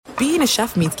being a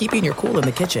chef means keeping your cool in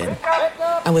the kitchen.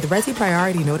 And with Resi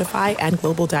Priority Notify and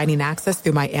Global Dining Access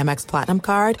through my Amex Platinum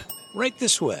card, right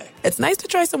this way. It's nice to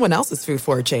try someone else's food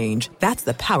for a change. That's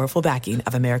the powerful backing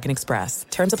of American Express.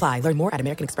 Terms apply. Learn more at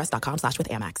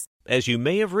americanexpress.com/withAmex. As you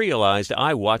may have realized,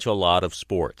 I watch a lot of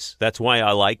sports. That's why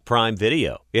I like Prime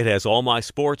Video. It has all my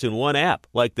sports in one app,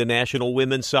 like the National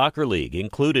Women's Soccer League,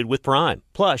 included with Prime.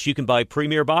 Plus, you can buy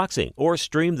Premier Boxing or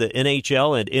stream the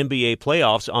NHL and NBA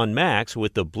playoffs on Max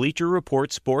with the Bleacher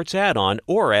Report Sports add-on,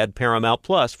 or add Paramount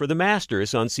Plus for the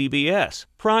Masters on CBS.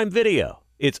 Prime Video.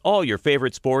 It's all your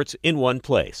favorite sports in one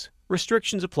place.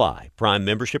 Restrictions apply. Prime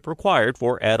membership required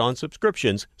for add-on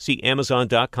subscriptions. See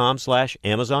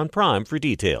Amazon.com/Amazon Prime for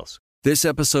details. This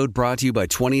episode brought to you by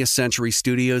 20th Century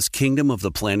Studios' Kingdom of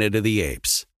the Planet of the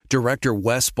Apes. Director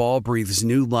Wes Ball breathes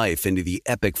new life into the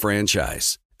epic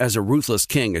franchise. As a ruthless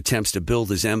king attempts to build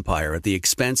his empire at the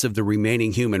expense of the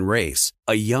remaining human race,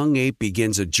 a young ape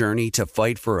begins a journey to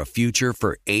fight for a future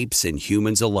for apes and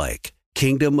humans alike.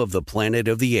 Kingdom of the Planet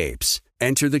of the Apes.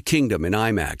 Enter the kingdom in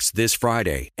IMAX this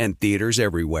Friday and theaters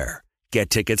everywhere. Get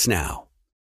tickets now.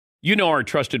 You know our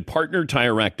trusted partner,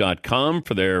 TireRack.com,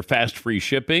 for their fast, free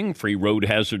shipping, free road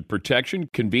hazard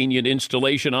protection, convenient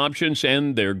installation options,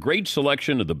 and their great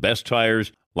selection of the best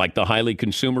tires, like the highly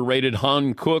consumer-rated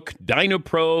Hankook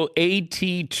DynaPro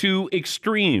AT2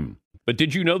 Extreme. But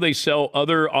did you know they sell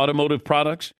other automotive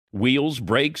products? Wheels,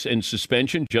 brakes, and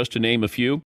suspension, just to name a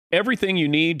few. Everything you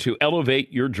need to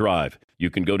elevate your drive. You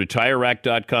can go to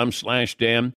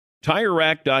TireRack.com/Dan.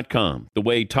 TireRack.com, the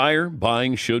way tire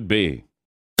buying should be.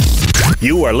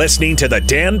 You are listening to the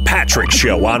Dan Patrick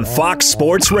Show on Fox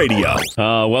Sports Radio.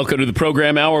 Welcome to the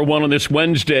program, Hour 1 on this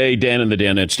Wednesday. Dan and the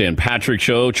Danettes Dan Patrick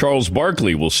Show. Charles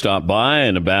Barkley will stop by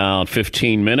in about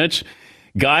 15 minutes.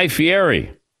 Guy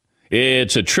Fieri.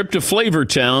 It's a trip to Flavor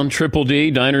Town. Triple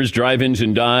D, diners, drive-ins,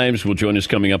 and dives will join us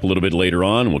coming up a little bit later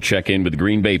on. We'll check in with the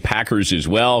Green Bay Packers as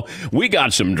well. We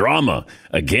got some drama.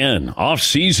 Again,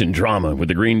 off-season drama with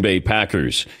the Green Bay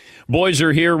Packers. Boys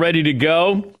are here, ready to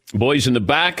go. Boys in the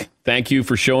back, thank you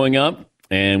for showing up.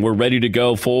 And we're ready to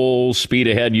go full speed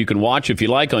ahead. You can watch, if you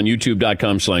like, on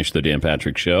youtube.com/The Dan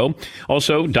Patrick Show.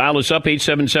 Also, dial us up,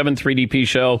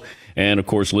 877-3DP-SHOW. And, of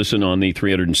course, listen on the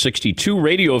 362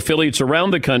 radio affiliates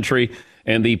around the country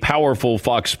and the powerful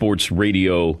Fox Sports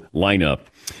radio lineup.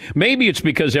 Maybe it's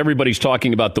because everybody's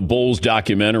talking about the Bulls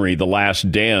documentary, The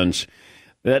Last Dance,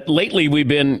 that lately we've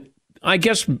been, I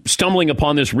guess, stumbling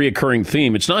upon this reoccurring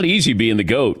theme. It's not easy being the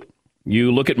GOAT.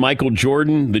 You look at Michael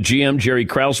Jordan, the GM, Jerry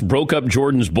Krause, broke up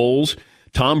Jordan's Bulls.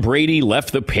 Tom Brady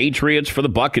left the Patriots for the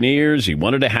Buccaneers. He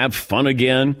wanted to have fun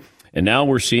again. And now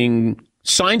we're seeing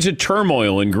signs of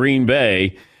turmoil in Green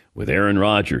Bay with Aaron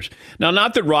Rodgers. Now,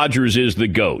 not that Rodgers is the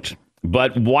GOAT,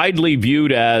 but widely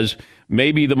viewed as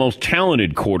maybe the most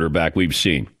talented quarterback we've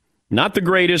seen. Not the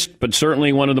greatest, but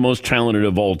certainly one of the most talented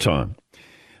of all time.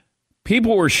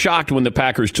 People were shocked when the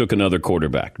Packers took another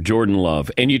quarterback, Jordan Love,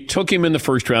 and you took him in the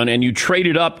first round and you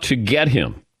traded up to get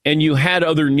him, and you had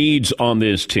other needs on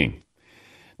this team.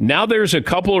 Now there's a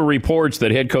couple of reports that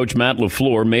head coach Matt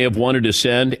LaFleur may have wanted to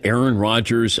send Aaron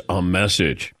Rodgers a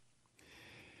message.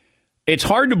 It's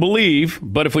hard to believe,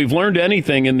 but if we've learned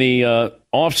anything in the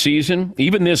offseason,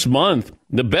 even this month,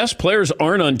 the best players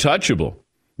aren't untouchable.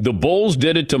 The Bulls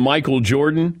did it to Michael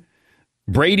Jordan,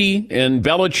 Brady and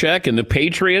Belichick and the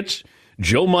Patriots,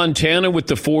 Joe Montana with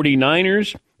the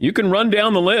 49ers. You can run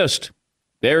down the list.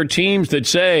 There are teams that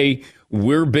say,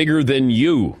 we're bigger than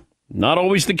you. Not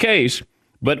always the case,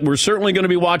 but we're certainly going to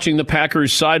be watching the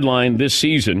Packers sideline this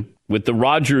season with the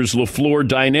Rodgers-LaFleur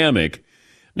dynamic.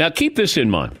 Now, keep this in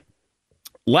mind.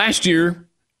 Last year,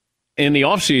 in the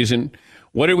offseason,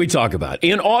 what did we talk about?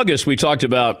 In August, we talked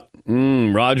about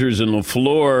Rodgers and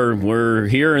LaFleur. We're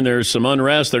here and there's some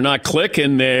unrest. They're not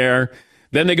clicking there.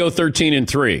 Then they go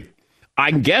 13-3.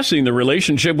 I'm guessing the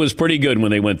relationship was pretty good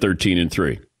when they went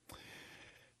 13-3.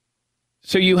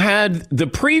 So you had the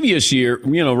previous year,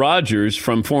 Rodgers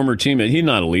from former teammate. He's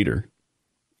not a leader.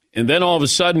 And then all of a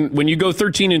sudden, when you go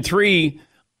 13-3,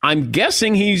 I'm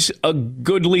guessing he's a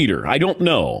good leader. I don't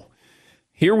know.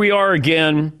 Here we are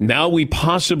again. Now we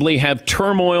possibly have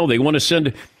turmoil. They want to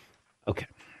send. Okay.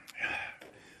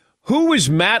 Who is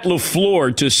Matt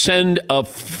LaFleur to send a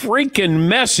freaking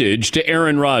message to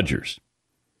Aaron Rodgers?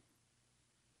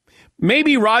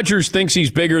 Maybe Rodgers thinks he's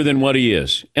bigger than what he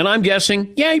is. And I'm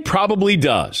guessing, yeah, he probably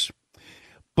does.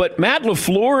 But Matt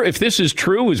LaFleur, if this is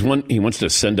true, he wants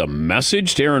to send a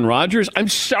message to Aaron Rodgers. I'm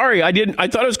sorry, I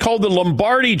thought it was called the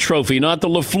Lombardi Trophy, not the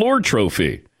LaFleur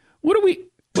Trophy. What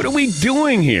are we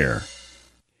doing here?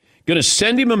 Going to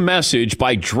send him a message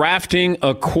by drafting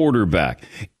a quarterback.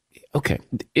 Okay,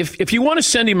 if you want to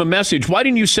send him a message, why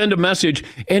didn't you send a message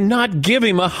and not give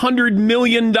him $100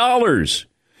 million?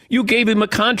 You gave him a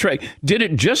contract. Did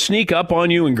it just sneak up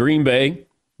on you in Green Bay?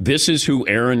 This is who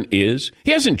Aaron is.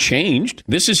 He hasn't changed.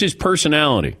 This is his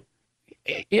personality.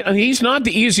 He's not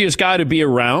the easiest guy to be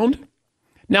around.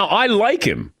 Now, I like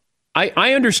him.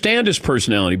 I understand his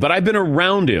personality, but I've been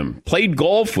around him, played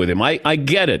golf with him. I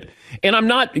get it. And I'm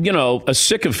not, a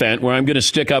sycophant where I'm going to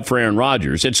stick up for Aaron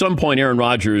Rodgers. At some point, Aaron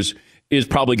Rodgers is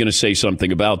probably going to say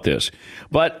something about this.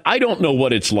 But I don't know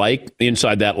what it's like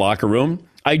inside that locker room.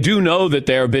 I do know that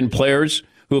there have been players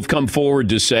who have come forward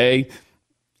to say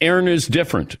Aaron is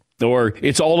different, or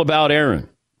it's all about Aaron.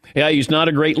 Yeah, he's not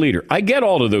a great leader. I get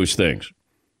all of those things.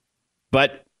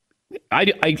 But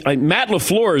Matt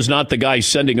LaFleur is not the guy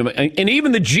sending him. And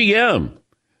even the GM,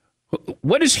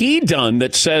 what has he done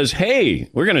that says, hey,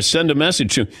 we're going to send a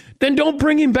message to him? Then don't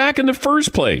bring him back in the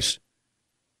first place.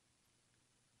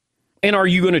 And are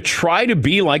you going to try to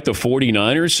be like the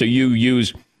 49ers? So you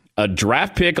use a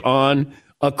draft pick on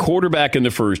a quarterback in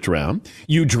the first round.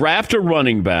 You draft a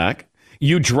running back.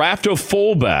 You draft a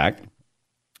fullback.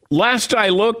 Last I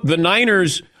looked, the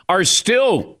Niners are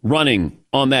still running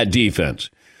on that defense.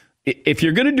 If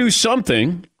you're going to do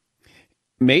something,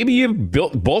 maybe you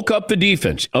bulk up the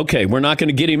defense. Okay, we're not going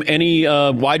to get him any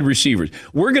wide receivers.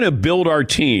 We're going to build our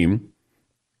team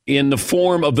in the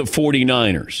form of the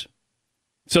 49ers.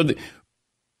 So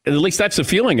at least that's the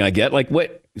feeling I get. Like,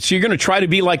 what? So you're going to try to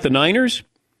be like the Niners?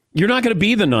 You're not going to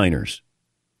be the Niners.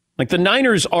 Like, the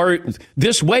Niners are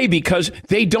this way because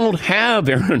they don't have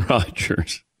Aaron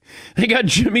Rodgers. They got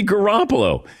Jimmy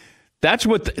Garoppolo. That's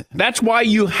why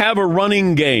you have a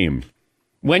running game.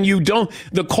 When you don't,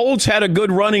 the Colts had a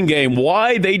good running game.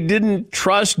 Why? They didn't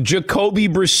trust Jacoby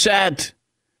Brissett.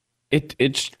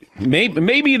 It's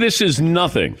maybe this is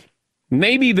nothing.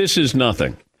 Maybe this is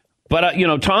nothing. But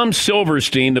Tom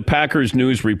Silverstein, the Packers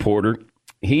news reporter,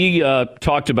 he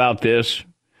talked about this.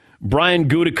 Brian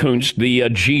Gutekunst, the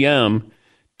GM,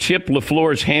 tipped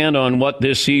LaFleur's hand on what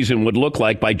this season would look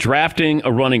like by drafting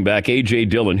a running back, A.J.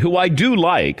 Dillon, who I do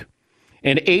like.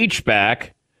 An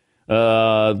H-back.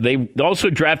 They also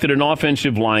drafted an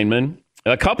offensive lineman,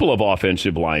 a couple of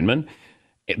offensive linemen.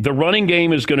 The running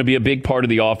game is going to be a big part of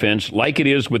the offense, like it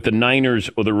is with the Niners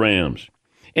or the Rams.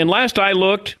 And last I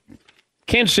looked,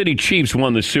 Kansas City Chiefs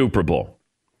won the Super Bowl.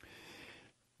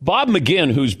 Bob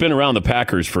McGinn, who's been around the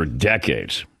Packers for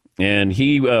decades, and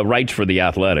he writes for The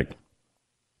Athletic.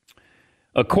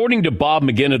 According to Bob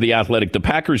McGinn of The Athletic, the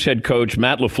Packers head coach,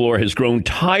 Matt LaFleur, has grown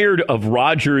tired of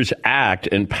Rodgers' act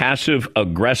and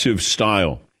passive-aggressive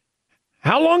style.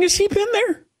 How long has he been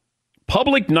there?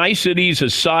 Public niceties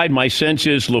aside, my sense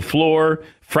is LaFleur,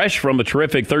 fresh from a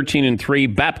terrific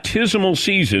 13-3 baptismal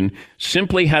season,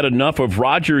 simply had enough of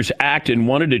Rodgers' act and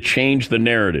wanted to change the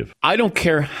narrative. I don't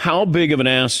care how big of an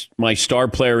ass my star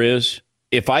player is.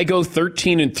 If I go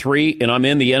 13-3 and I'm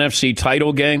in the NFC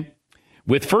title game,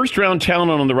 with first-round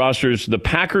talent on the rosters, the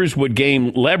Packers would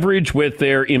gain leverage with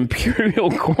their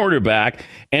imperial quarterback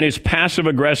and his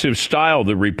passive-aggressive style,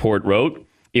 the report wrote.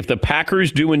 If the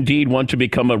Packers do indeed want to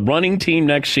become a running team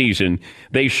next season,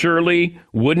 they surely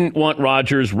wouldn't want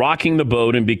Rodgers rocking the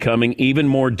boat and becoming even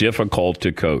more difficult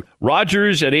to coach.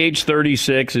 Rodgers, at age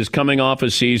 36, is coming off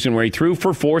a season where he threw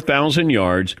for 4,000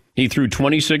 yards. He threw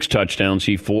 26 touchdowns.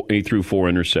 He threw 4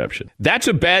 interceptions. That's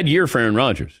a bad year for Aaron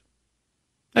Rodgers.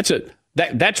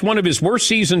 That's one of his worst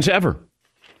seasons ever.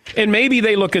 And maybe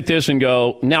they look at this and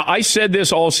go, now, I said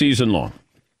this all season long.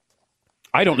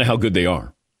 I don't know how good they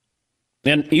are.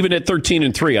 And even at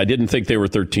 13-3, I didn't think they were a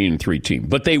 13-3 team.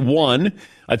 But they won.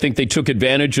 I think they took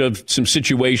advantage of some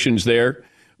situations there.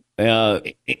 And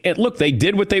look, they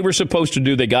did what they were supposed to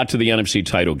do. They got to the NFC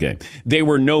title game. They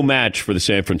were no match for the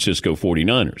San Francisco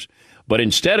 49ers. But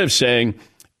instead of saying,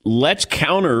 let's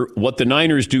counter what the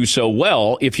Niners do so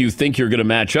well if you think you're going to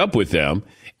match up with them,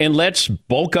 and let's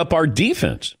bulk up our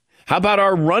defense. How about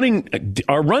our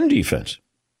run defense?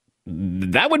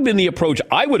 That would have been the approach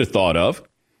I would have thought of.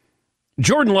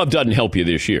 Jordan Love doesn't help you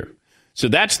this year. So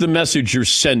that's the message you're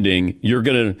sending. You're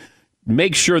going to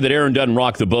make sure that Aaron doesn't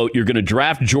rock the boat. You're going to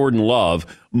draft Jordan Love,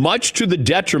 much to the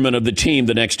detriment of the team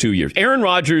the next 2 years. Aaron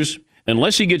Rodgers,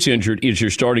 unless he gets injured, is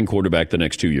your starting quarterback the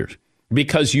next 2 years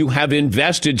because you have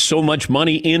invested so much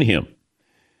money in him.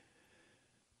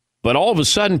 But all of a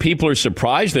sudden, people are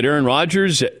surprised that Aaron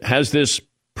Rodgers has this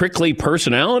prickly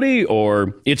personality,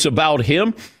 or it's about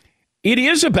him. It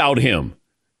is about him.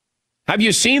 Have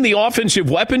you seen the offensive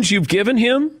weapons you've given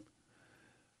him?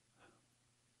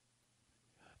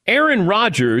 Aaron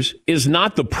Rodgers is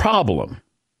not the problem.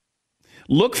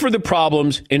 Look for the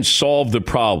problems and solve the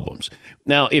problems.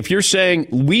 Now, if you're saying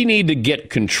we need to get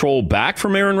control back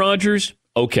from Aaron Rodgers,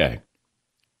 okay.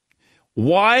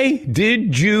 Why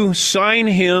did you sign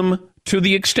him to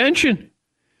the extension?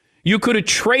 You could have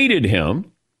traded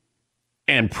him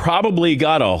and probably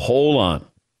got a hold on.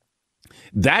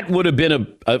 That would have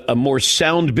been a more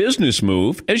sound business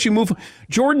move as you move.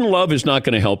 Jordan Love is not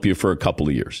going to help you for a couple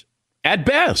of years, at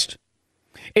best.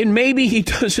 And maybe he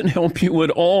doesn't help you at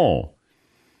all.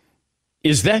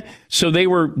 Is that so? They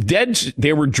were dead.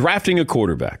 They were drafting a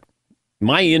quarterback.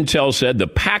 My intel said the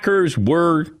Packers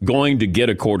were going to get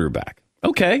a quarterback.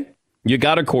 Okay, you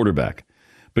got a quarterback,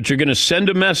 but you're going to send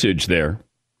a message there.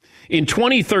 In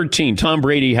 2013, Tom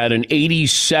Brady had an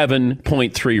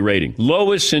 87.3 rating,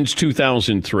 lowest since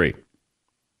 2003.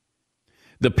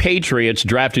 The Patriots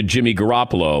drafted Jimmy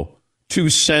Garoppolo to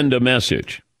send a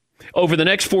message. Over the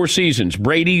next 4 seasons,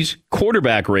 Brady's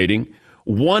quarterback rating,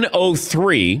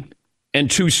 103 and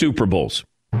 2 Super Bowls.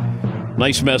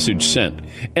 Nice message sent.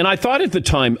 And I thought at the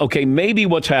time, okay, maybe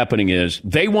what's happening is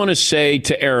they want to say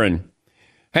to Aaron,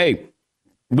 hey,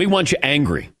 we want you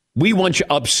angry. We want you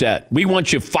upset. We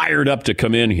want you fired up to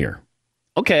come in here.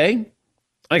 Okay.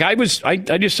 Like I just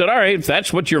said, all right, if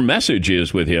that's what your message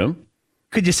is with him.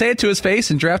 Could you say it to his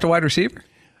face and draft a wide receiver?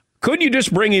 Could you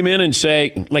just bring him in and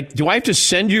say, like, do I have to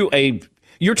send you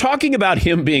you're talking about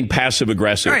him being passive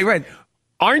aggressive. Right.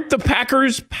 Aren't the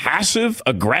Packers passive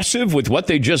aggressive with what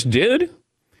they just did?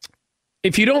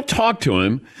 If you don't talk to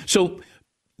him, so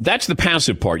that's the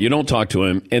passive part. You don't talk to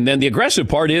him. And then the aggressive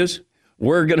part is,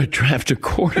 we're going to draft a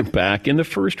quarterback in the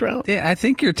first round. Yeah, I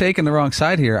think you're taking the wrong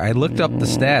side here. I looked up the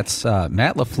stats.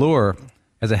 Matt LaFleur,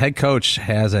 as a head coach,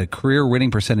 has a career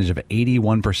winning percentage of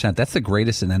 81%. That's the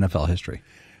greatest in NFL history.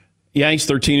 Yeah, he's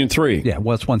 13-3. Yeah,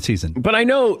 well, it's one season. But I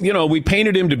know, we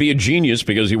painted him to be a genius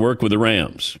because he worked with the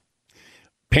Rams.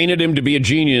 Painted him to be a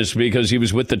genius because he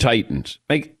was with the Titans.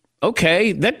 Like,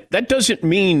 okay, that doesn't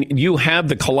mean you have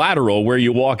the collateral where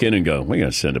you walk in and go, we got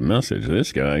to send a message to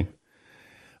this guy.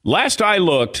 Last I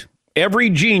looked, every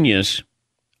genius,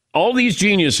 all these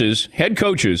geniuses, head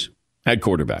coaches, had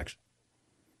quarterbacks.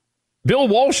 Bill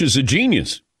Walsh is a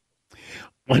genius.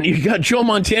 When you got Joe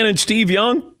Montana and Steve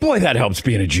Young, boy, that helps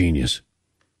being a genius.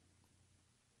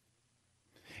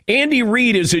 Andy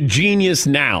Reid is a genius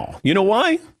now. You know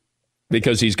why?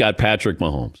 Because he's got Patrick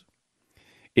Mahomes.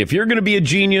 If you're going to be a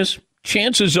genius,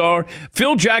 chances are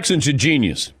Phil Jackson's a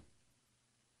genius.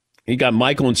 He got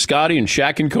Michael and Scotty and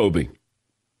Shaq and Kobe.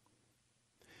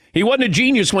 He wasn't a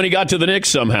genius when he got to the Knicks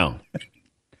somehow.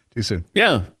 Too soon.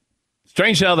 Yeah.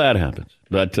 Strange how that happens.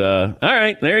 But, all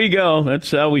right, there you go.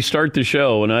 That's how we start the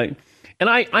show. And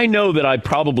I know that I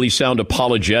probably sound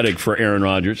apologetic for Aaron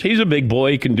Rodgers. He's a big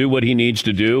boy. He can do what he needs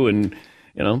to do. And,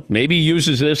 maybe he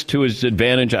uses this to his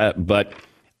advantage. But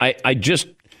I just,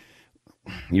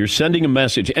 you're sending a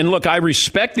message. And look, I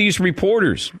respect these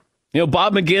reporters.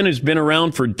 Bob McGinn has been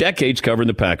around for decades covering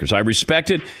the Packers. I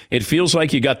respect it. It feels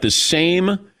like you got the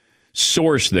same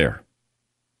source there.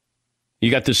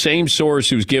 You got the same source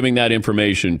who's giving that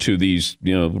information to these,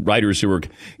 writers who are,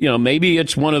 maybe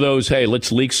it's one of those, hey,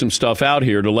 let's leak some stuff out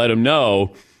here to let them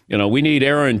know, we need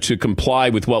Aaron to comply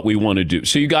with what we want to do.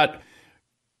 So you got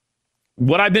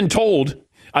what I've been told.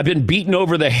 I've been beaten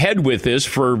over the head with this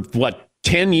for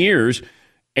 10 years.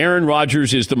 Aaron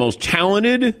Rodgers is the most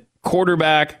talented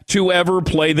quarterback to ever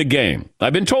play the game.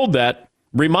 I've been told that,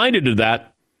 reminded of that.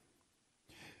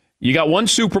 You got one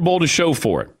Super Bowl to show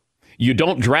for it. You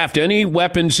don't draft any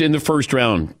weapons in the first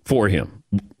round for him.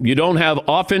 You don't have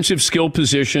offensive skill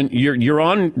position. You're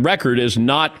on record as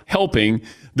not helping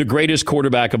the greatest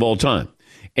quarterback of all time.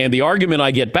 And the argument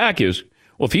I get back is,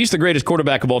 well, if he's the greatest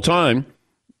quarterback of all time,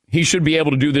 he should be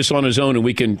able to do this on his own, and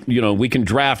we can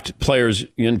draft players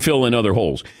and fill in other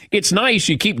holes. It's nice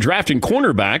you keep drafting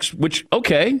cornerbacks, which,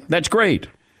 okay, that's great.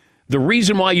 The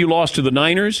reason why you lost to the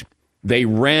Niners, they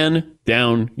ran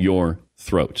down your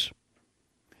throats.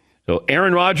 So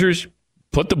Aaron Rodgers,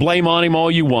 put the blame on him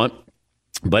all you want,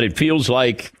 but it feels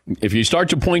like if you start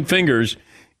to point fingers,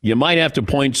 you might have to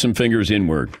point some fingers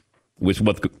inward with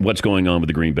what's going on with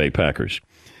the Green Bay Packers.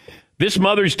 This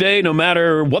Mother's Day, no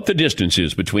matter what the distance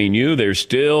is between you, there's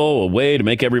still a way to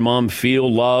make every mom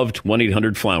feel loved.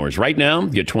 1-800-Flowers. Right now,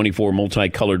 get 24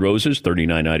 multicolored roses,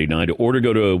 $39.99 to order.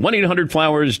 Go to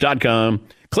 1-800-Flowers.com.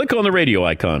 Click on the radio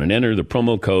icon and enter the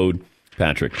promo code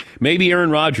Patrick. Maybe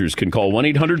Aaron Rodgers can call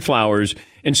 1-800-Flowers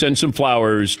and send some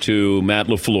flowers to Matt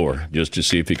LaFleur just to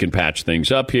see if he can patch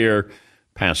things up here,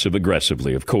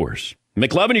 passive-aggressively, of course.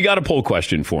 McLovin, you got a poll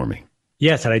question for me.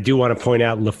 Yes, and I do want to point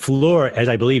out LaFleur, as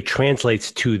I believe,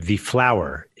 translates to the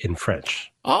flower in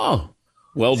French. Oh,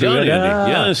 Well done,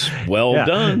 Andy. Yes, well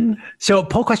done. So,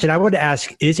 poll question I wanted to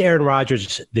ask, is Aaron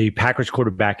Rodgers the Packers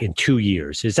quarterback in 2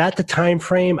 years? Is that the time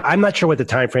frame? I'm not sure what the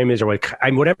time frame is or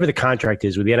whatever the contract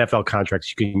is with the NFL contracts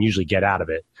you can usually get out of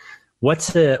it.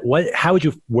 How would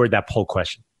you word that poll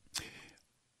question?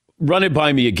 Run it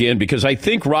by me again, because I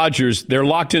think Rodgers, they're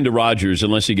locked into Rodgers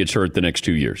unless he gets hurt the next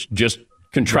 2 years, just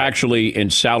contractually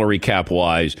and salary cap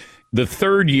wise. The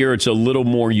third year, it's a little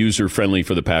more user-friendly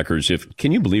for the Packers.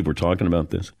 Can you believe we're talking about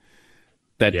this?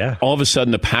 All of a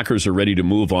sudden the Packers are ready to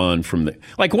move on from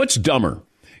what's dumber?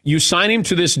 You sign him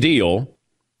to this deal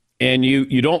and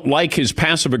you don't like his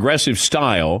passive-aggressive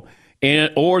style,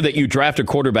 or that you draft a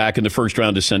quarterback in the first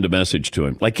round to send a message to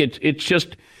him.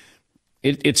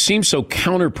 It seems so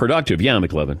counterproductive. Yeah,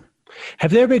 McLevin.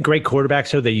 Have there been great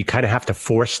quarterbacks, though, that you kind of have to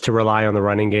force to rely on the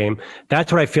running game? That's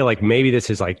what I feel like maybe this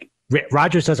is like.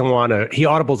 Rodgers doesn't want to, he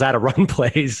audibles out of run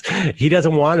plays. He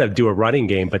doesn't want to do a running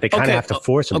game, but they kind of have to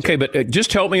force him. Okay, but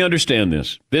just help me understand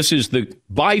this. This is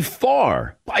by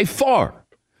far,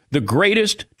 the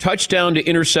greatest touchdown to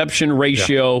interception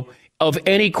ratio of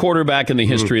any quarterback in the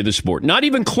history of the sport. Not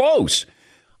even close.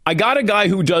 I got a guy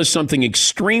who does something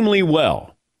extremely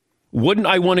well. Wouldn't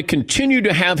I want to continue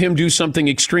to have him do something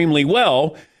extremely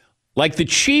well like the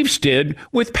Chiefs did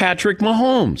with Patrick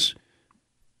Mahomes?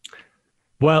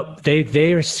 Well,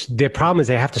 their problem is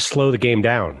they have to slow the game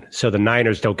down so the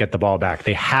Niners don't get the ball back.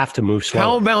 They have to move slow.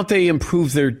 How about they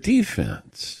improve their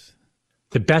defense?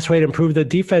 The best way to improve the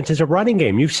defense is a running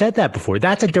game. You've said that before.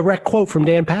 That's a direct quote from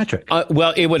Dan Patrick.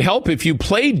 Well, it would help if you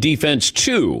played defense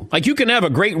too. Like, you can have a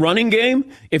great running game.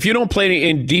 If you don't play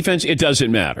in defense, it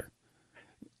doesn't matter.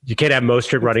 You can't have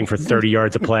Mostert running for 30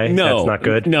 yards a play. No, that's not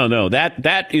good. No.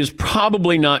 That is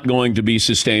probably not going to be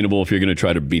sustainable if you're going to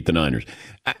try to beat the Niners.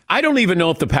 I don't even know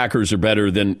if the Packers are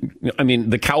better than,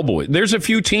 the Cowboys. There's a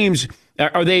few teams.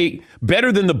 Are they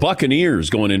better than the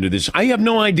Buccaneers going into this? I have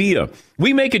no idea.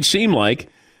 We make it seem like,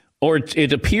 or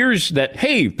it appears that,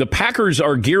 hey, the Packers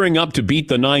are gearing up to beat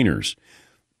the Niners.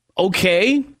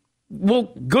 Okay.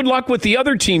 Well, good luck with the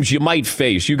other teams you might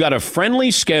face. You got a friendly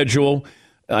schedule.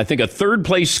 I think a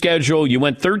third-place schedule. You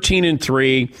went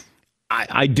 13-3.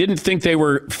 I didn't think they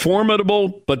were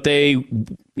formidable, but they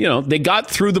got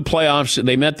through the playoffs.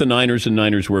 They met the Niners, and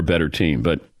Niners were a better team.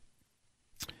 But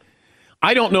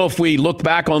I don't know if we look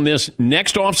back on this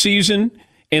next offseason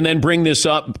and then bring this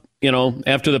up,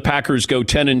 after the Packers go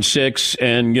 10-6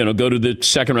 and, go to the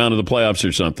second round of the playoffs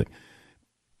or something.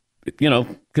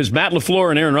 Because Matt LaFleur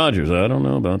and Aaron Rodgers, I don't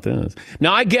know about this.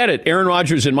 Now, I get it. Aaron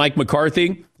Rodgers and Mike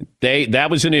McCarthy, that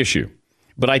was an issue.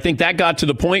 But I think that got to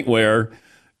the point where,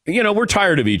 we're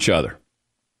tired of each other.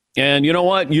 And you know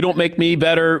what? You don't make me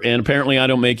better, and apparently I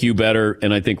don't make you better,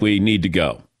 and I think we need to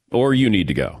go. Or you need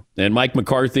to go. And Mike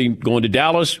McCarthy going to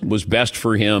Dallas was best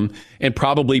for him and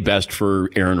probably best for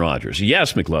Aaron Rodgers.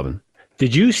 Yes, McLevin.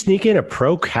 Did you sneak in a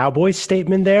pro-Cowboys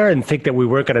statement there and think that we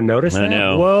weren't going to notice that? I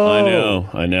know. Whoa.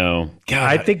 I know. God,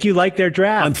 I think you like their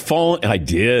draft. I'm falling. I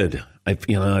did. I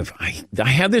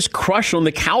have this crush on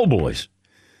the Cowboys.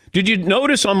 Did you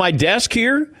notice on my desk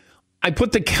here? I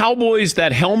put the Cowboys,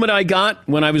 that helmet I got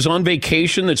when I was on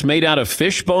vacation that's made out of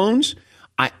fish bones.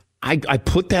 I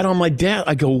put that on my desk.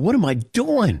 I go, what am I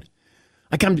doing?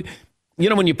 Like,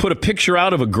 when you put a picture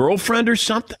out of a girlfriend or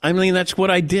something. That's what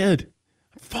I did.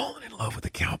 I'm falling in love with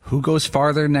the Cowboys. Who goes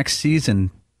farther next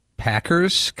season?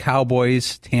 Packers,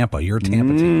 Cowboys, Tampa. Your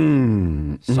Tampa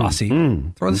team. Saucy.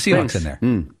 Throw the Seahawks in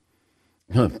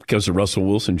there. Because of Russell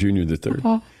Wilson Jr. the third.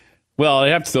 Well, I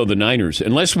have to throw the Niners. The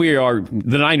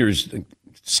Niners,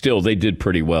 still, they did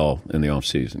pretty well in the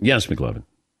offseason. Yes, McLevin.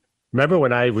 Remember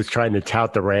when I was trying to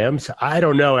tout the Rams? I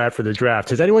don't know after the draft.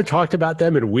 Has anyone talked about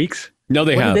them in weeks? No,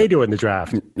 they haven't. What did they do in the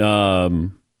draft?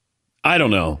 I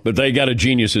don't know, but they got a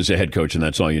genius as a head coach, and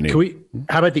that's all you need.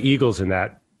 How about the Eagles in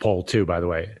that poll, too, by the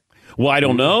way? Well, I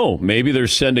don't know. Maybe they're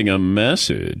sending a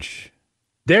message.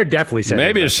 They're definitely sending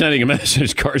Maybe they're sending a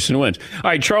message, Carson Wentz. All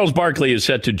right, Charles Barkley is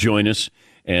set to join us,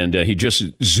 and he just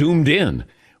zoomed in.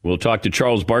 We'll talk to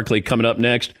Charles Barkley coming up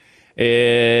next.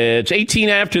 It's 18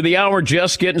 after the hour,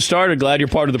 just getting started. Glad you're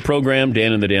part of the program.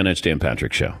 Dan and the Danettes, Dan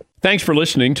Patrick Show. Thanks for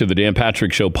listening to the Dan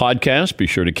Patrick Show podcast. Be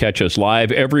sure to catch us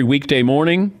live every weekday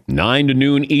morning, 9 to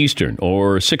noon Eastern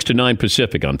or 6 to 9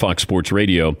 Pacific on Fox Sports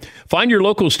Radio. Find your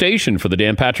local station for the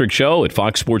Dan Patrick Show at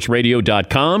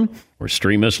foxsportsradio.com or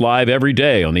stream us live every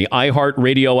day on the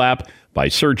iHeartRadio app by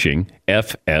searching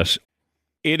FS.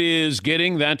 It is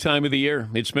getting that time of the year.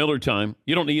 It's Miller time.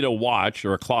 You don't need a watch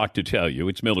or a clock to tell you.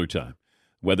 It's Miller time.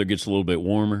 Weather gets a little bit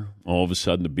warmer. All of a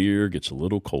sudden, the beer gets a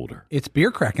little colder. It's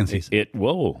beer cracking season.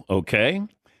 Whoa, okay.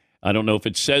 I don't know if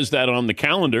it says that on the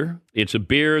calendar. It's a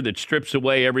beer that strips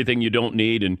away everything you don't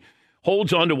need and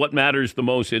holds on to what matters the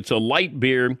most. It's a light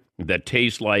beer that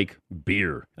tastes like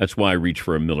beer. That's why I reach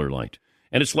for a Miller Lite.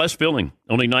 And it's less filling,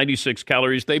 only 96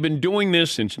 calories. They've been doing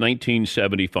this since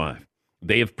 1975.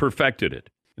 They have perfected it.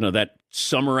 You know, that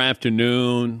summer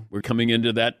afternoon, we're coming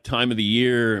into that time of the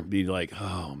year, be like,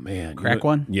 oh, man. Crack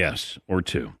one? Yes, or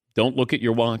two. Don't look at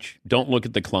your watch. Don't look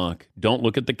at the clock. Don't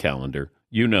look at the calendar.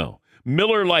 You know.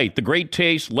 Miller Lite, the great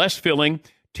taste, less filling,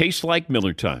 tastes like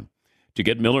Miller time. To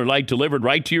get Miller Lite delivered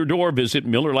right to your door, visit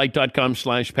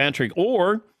MillerLite.com/Patrick,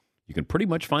 or you can pretty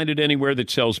much find it anywhere that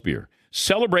sells beer.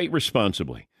 Celebrate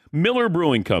responsibly. Miller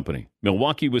Brewing Company,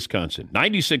 Milwaukee, Wisconsin.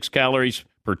 96 calories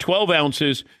per 12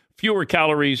 ounces, fewer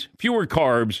calories, fewer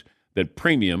carbs than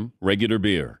premium regular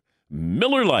beer.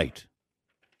 Miller Lite.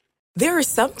 There are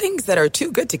some things that are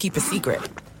too good to keep a secret.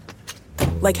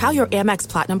 Like how your Amex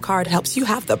Platinum card helps you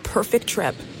have the perfect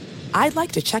trip. I'd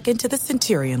like to check into the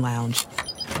Centurion Lounge.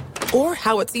 Or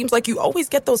how it seems like you always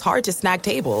get those hard-to-snag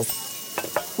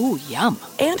tables. Ooh, yum.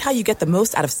 And how you get the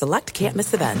most out of select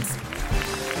can't-miss events.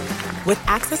 With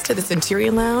access to the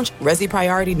Centurion Lounge, Resi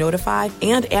Priority Notified,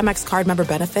 and Amex card member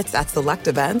benefits at select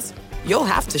events, you'll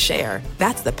have to share.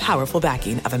 That's the powerful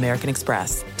backing of American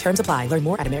Express. Terms apply. Learn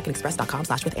more at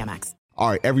americanexpress.com/withAmex. All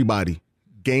right, everybody,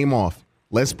 game off.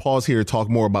 Let's pause here to talk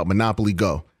more about Monopoly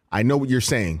Go. I know what you're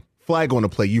saying. Flag on the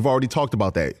play. You've already talked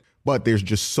about that. But there's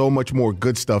just so much more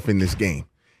good stuff in this game.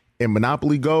 In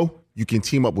Monopoly Go, you can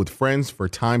team up with friends for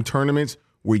time tournaments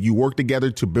where you work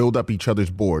together to build up each other's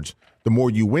boards. The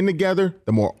more you win together,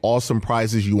 the more awesome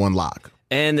prizes you unlock.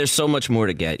 And there's so much more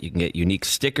to get. You can get unique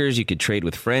stickers. You could trade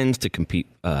with friends to compete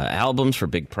albums for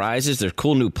big prizes. There's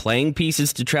cool new playing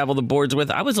pieces to travel the boards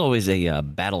with. I was always a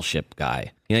Battleship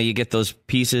guy. You know, you get those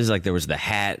pieces, like there was the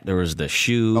hat, there was the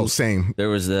shoe. Oh, same.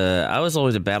 I was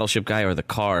always a Battleship guy, or the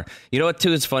car. You know what,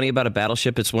 too, is funny about a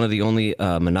Battleship? It's one of the only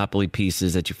Monopoly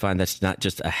pieces that you find that's not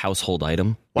just a household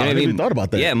item. Wow, You know I what never even thought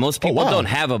about that. Yeah, most people Oh, wow. don't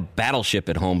have a Battleship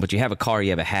at home, but you have a car,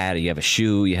 you have a hat, you have a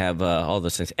shoe, you have all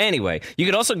those things. Anyway, you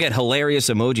could also get hilarious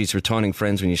emojis for taunting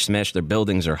friends when you smash their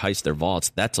buildings or heist their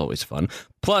vaults. That's always fun.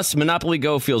 Plus, Monopoly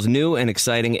Go feels new and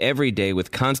exciting every day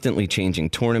with constantly changing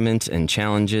tournaments and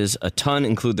challenges. A ton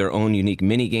include their own unique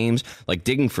mini games like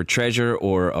digging for treasure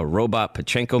or a robot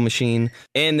Pachinko machine.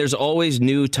 And there's always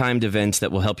new timed events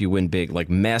that will help you win big,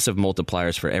 like massive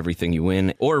multipliers for everything you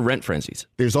win or rent frenzies.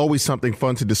 There's always something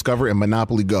fun to discover in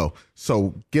Monopoly Go.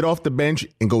 So get off the bench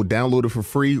and go download it for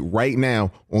free right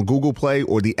now on Google Play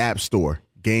or the App Store.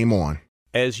 Game on.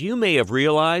 As you may have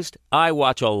realized, I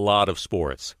watch a lot of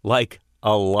sports, like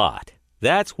a lot.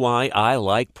 That's why I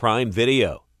like Prime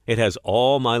Video. It has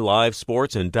all my live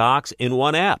sports and docs in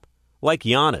one app, like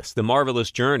Giannis, The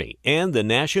Marvelous Journey, and the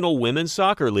National Women's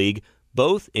Soccer League,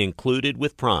 both included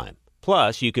with Prime.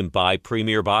 Plus, you can buy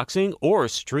Premier Boxing or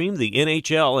stream the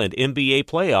NHL and NBA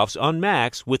playoffs on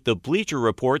Max with the Bleacher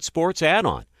Report Sports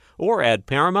add-on, or add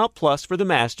Paramount Plus for the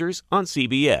Masters on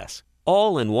CBS.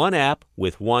 All in one app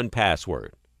with one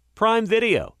password. Prime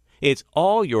Video. It's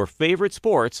all your favorite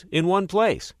sports in one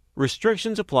place.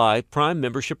 Restrictions apply. Prime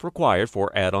membership required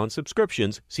for add-on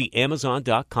subscriptions. See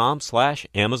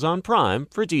Amazon.com/Amazon Prime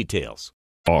for details.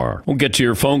 We'll get to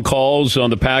your phone calls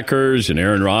on the Packers and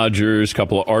Aaron Rodgers. A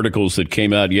couple of articles that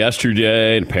came out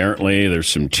yesterday. And apparently, there's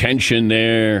some tension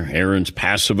there. Aaron's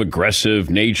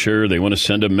passive-aggressive nature. They want to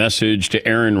send a message to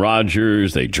Aaron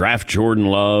Rodgers. They draft Jordan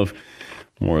Love.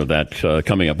 More of that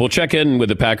coming up. We'll check in with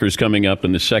the Packers coming up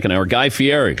in the second hour. Guy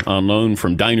Fieri on loan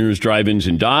from Diners, Drive-Ins,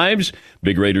 and Dives.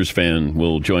 Big Raiders fan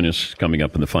will join us coming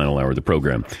up in the final hour of the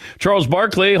program. Charles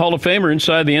Barkley, Hall of Famer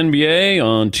inside the NBA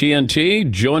on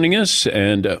TNT, joining us.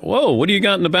 And, whoa, what do you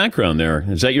got in the background there?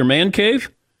 Is that your man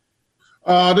cave?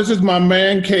 This is my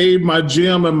man cave, my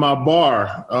gym, and my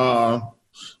bar.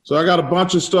 So I got a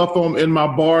bunch of stuff in my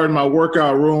bar and my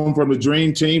workout room from the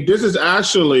Dream Team. This is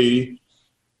actually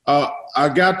I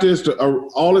got this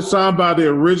all the signed by the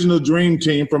original Dream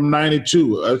Team from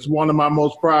 '92. It's one of my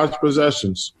most prized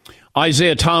possessions.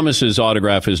 Isaiah Thomas's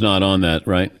autograph is not on that,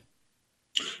 right?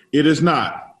 It is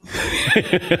not.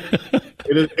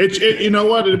 You know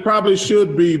what? It probably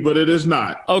should be, but it is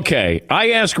not. Okay.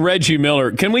 I asked Reggie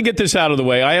Miller. Can we get this out of the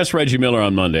way? I asked Reggie Miller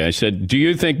on Monday. I said, do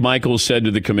you think Michael said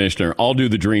to the commissioner, I'll do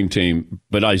the Dream Team,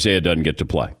 but Isaiah doesn't get to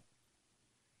play?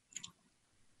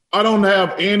 I don't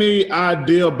have any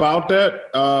idea about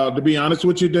that, to be honest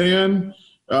with you, Dan.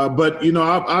 But, you know,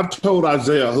 I've told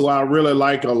Isaiah, who I really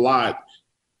like a lot,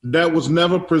 that was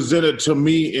never presented to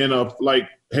me in a, like,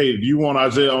 hey, do you want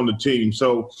Isaiah on the team?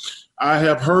 So I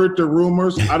have heard the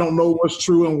rumors. I don't know what's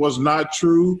true and what's not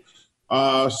true.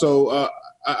 I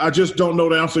just don't know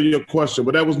the answer to your question.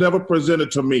 But that was never presented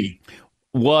to me.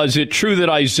 Was it true that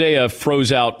Isaiah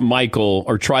froze out Michael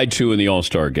or tried to in the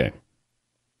All-Star game?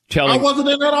 I wasn't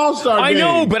in that All-Star game. I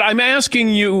know, but I'm asking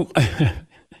you.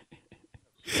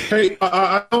 Hey,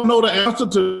 I don't know the answer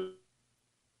to.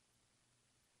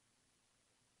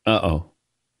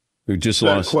 We just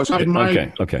that lost.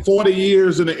 question. Okay. 40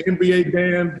 years in the NBA,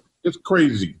 Dan, it's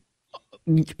crazy.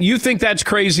 You think that's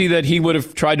crazy that he would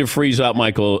have tried to freeze out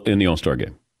Michael in the All-Star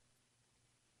game?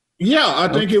 Yeah, I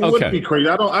think it would be crazy.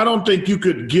 I don't think you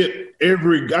could get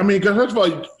because first of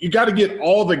all, you got to get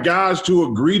all the guys to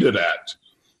agree to that.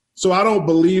 So I don't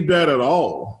believe that at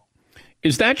all.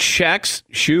 Is that Shaq's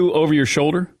shoe over your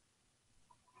shoulder?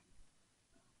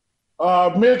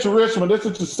 Mitch Richmond, this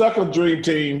is the second dream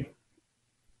team.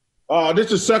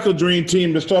 This is second dream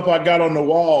team, the stuff I got on the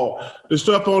wall. The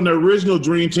stuff on the original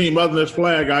dream team, other than this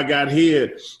flag, I got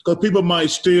hid. Because people might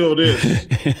steal this.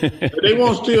 They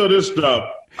won't steal this stuff.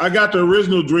 I got the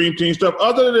original dream team stuff.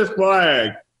 Other than this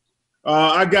flag,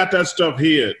 I got that stuff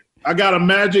hid. I got a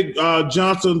Magic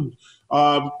Johnson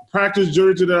practice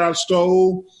jersey that I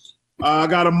stole. I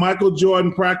got a Michael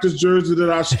Jordan practice jersey that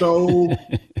I stole.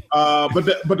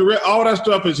 But all that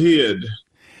stuff is hid.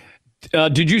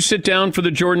 Did you sit down for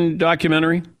the Jordan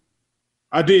documentary?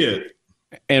 I did.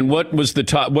 And what were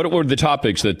the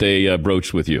topics that they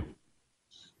broached with you?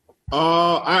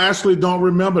 I actually don't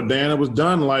remember, Dan. It was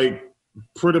done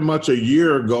pretty much a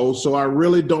year ago, so I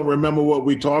really don't remember what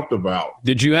we talked about.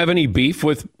 Did you have any beef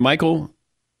with Michael?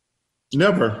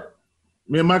 Never.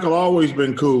 Me and Michael always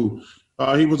been cool.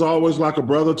 He was always like a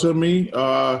brother to me,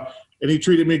 and he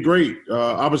treated me great.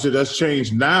 Obviously, that's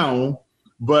changed now,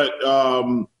 but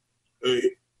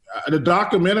the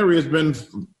documentary has been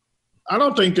 – I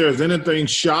don't think there's anything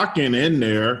shocking in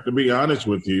there, to be honest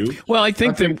with you. Well, I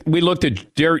think that we looked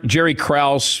at Jerry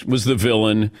Krause was the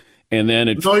villain – and then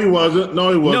No, he wasn't.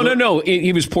 No.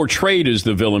 He was portrayed as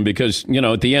the villain because,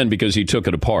 at the end, because he took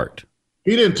it apart.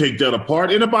 He didn't take that apart.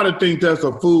 Anybody think that's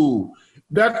a fool?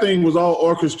 That thing was all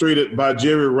orchestrated by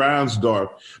Jerry Reinsdorf.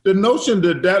 The notion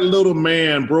that little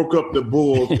man broke up the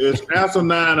Bulls is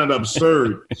asinine and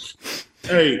absurd.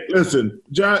 Hey, listen,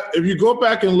 John, if you go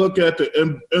back and look at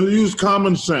and use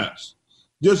common sense,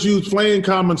 just use plain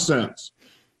common sense.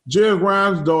 Jerry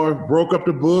Reinsdorf broke up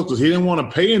the Bulls because he didn't want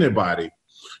to pay anybody.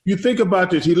 You think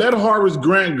about this. He let Horace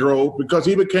Grant go because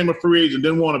he became a free agent,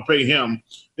 didn't want to pay him.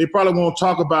 They probably won't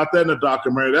talk about that in the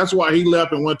documentary. That's why he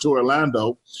left and went to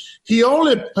Orlando. He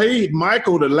only paid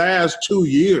Michael the last 2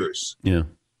 years. Yeah.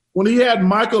 When he had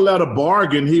Michael at a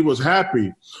bargain, he was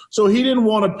happy. So he didn't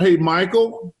want to pay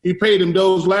Michael. He paid him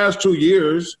those last 2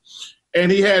 years.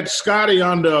 And he had Scotty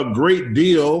under a great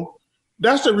deal.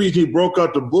 That's the reason he broke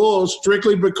up the Bulls,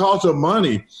 strictly because of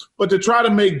money. But to try to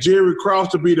make Jerry Krause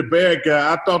to be the bad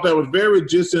guy, I thought that was very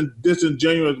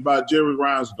disingenuous by Jerry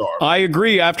Reinsdorf. I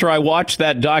agree. After I watched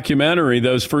that documentary,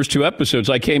 those first 2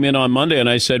 episodes, I came in on Monday and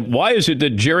I said, why is it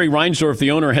that Jerry Reinsdorf, the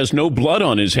owner, has no blood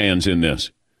on his hands in this?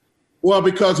 Well,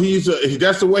 because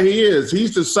that's the way he is.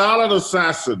 He's the silent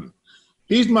assassin.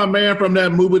 He's my man from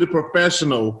that movie, The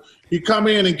Professional. He come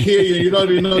in and kill you, and you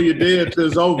don't even know you're dead till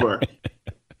it's over.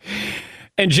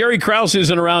 And Jerry Krause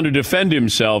isn't around to defend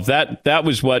himself. That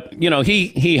was what,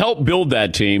 he helped build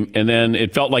that team, and then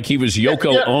it felt like he was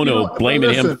Yoko Ono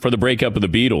blaming him for the breakup of the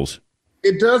Beatles.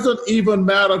 It doesn't even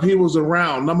matter if he was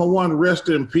around. Number one, rest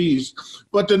in peace.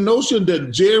 But the notion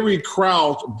that Jerry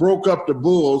Krause broke up the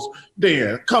Bulls,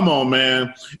 Dan, come on,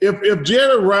 man. If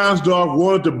Jerry Reinsdorf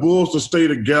wanted the Bulls to stay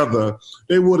together,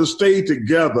 they would have stayed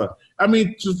together. I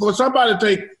mean, for somebody to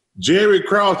think Jerry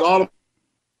Krause all of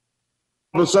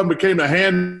a sudden became a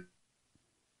hand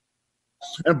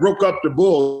and broke up the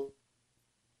Bulls,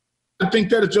 I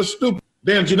think that is just stupid.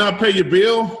 Dan, did you not pay your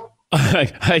bill?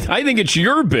 I think it's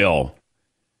your bill.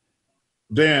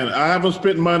 Dan, I haven't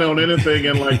spent money on anything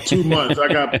in 2 months. I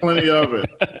got plenty of it.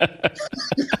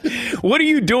 What are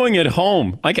you doing at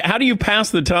home? How do you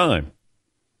pass the time?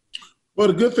 Well,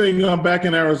 the good thing, I'm back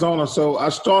in Arizona, so I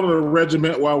started a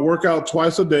regiment where I work out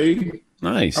twice a day.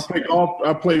 Nice.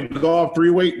 I play golf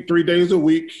 3 days a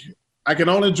week. I can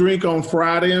only drink on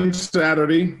Friday and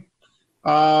Saturday.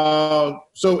 So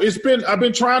I've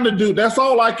been trying to do, that's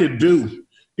all I could do.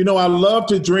 I love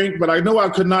to drink, but I know I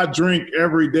could not drink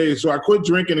every day. So I quit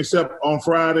drinking except on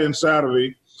Friday and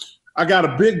Saturday. I got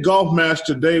a big golf match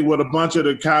today with a bunch of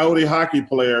the Coyote hockey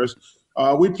players.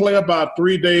 We play about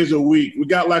 3 days a week. We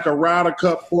got a Ryder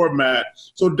Cup format.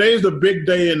 So today's a big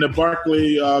day in the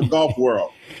Barkley golf world.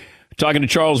 Talking to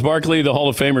Charles Barkley, the Hall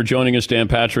of Famer, joining us, Dan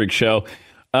Patrick Show.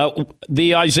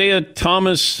 The Isaiah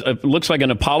Thomas looks like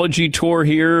an apology tour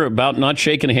here about not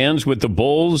shaking hands with the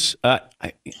Bulls.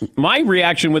 My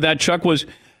reaction with that, Chuck, was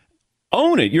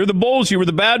Own it. You're the Bulls. You were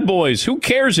the bad boys. Who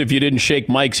cares if you didn't shake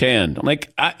Mike's hand? I'm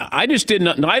like, I just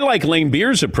didn't. I like Lane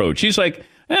Beer's approach. He's like,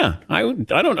 yeah,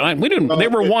 we didn't. They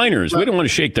were whiners. We didn't want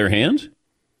to shake their hands.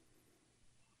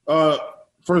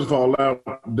 First of all,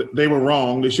 they were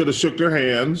wrong. They should have shook their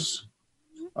hands.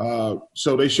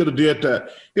 So they should have did that.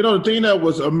 The thing that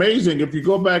was amazing, if you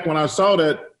go back when I saw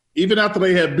that, even after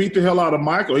they had beat the hell out of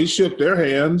Michael, he shook their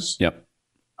hands. Yep.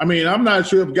 I mean, I'm not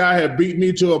sure if a guy had beat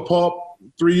me to a pulp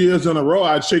 3 years in a row,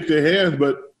 I'd shake their hands,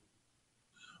 but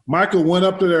Michael went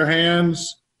up to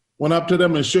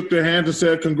them and shook their hands and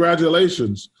said,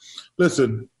 congratulations.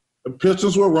 Listen, the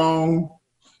Pistons were wrong.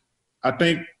 I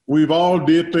think we've all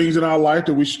did things in our life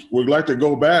that we would like to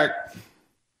go back.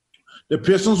 The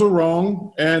Pistons were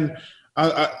wrong. And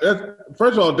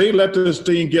first of all, they let this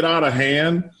thing get out of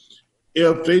hand.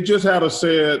 If they just had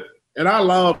said, and I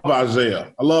love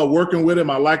Isaiah. I love working with him.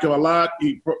 I like him a lot.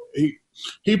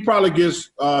 He probably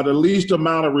gets the least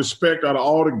amount of respect out of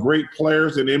all the great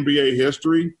players in NBA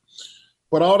history.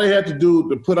 But all they had to do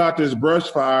to put out this brush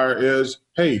fire is,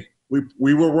 hey,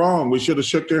 we were wrong. We should have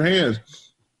shook their hands.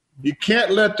 You can't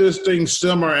let this thing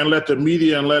simmer and let the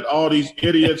media and let all these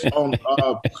idiots on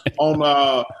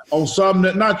some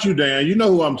net. Not you, Dan. You know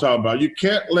who I'm talking about. You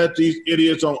can't let these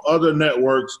idiots on other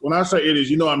networks. When I say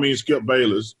idiots, I mean Skip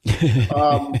Bayless.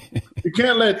 You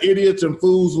can't let idiots and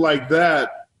fools like that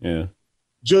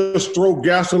just throw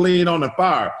gasoline on the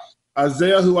fire.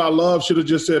 Isaiah, who I love, should have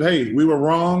just said, "Hey, we were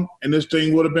wrong," and this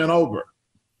thing would have been over.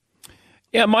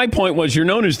 Yeah, my point was you're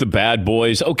known as the bad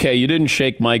boys. Okay, you didn't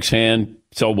shake Mike's hand.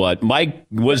 So what? Mike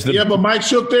was the... Yeah, but Mike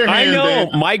shook their hand. I know.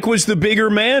 Dan. Mike was the bigger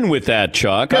man with that,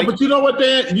 Chuck. Yeah, but you know what,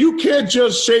 Dan? You can't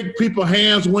just shake people's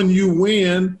hands when you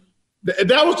win.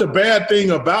 That was the bad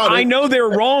thing about it. I know they're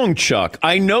wrong, Chuck.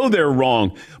 I know they're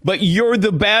wrong. But you're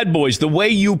the bad boys. The way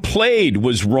you played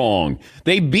was wrong.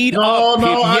 They beat up...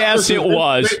 Yes, it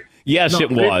was. It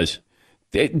was.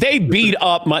 They beat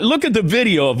up... Look at the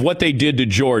video of what they did to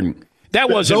Jordan. That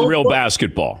wasn't real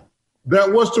basketball.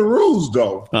 That was the rules,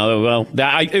 though.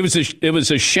 It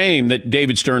was a shame that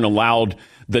David Stern allowed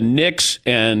the Knicks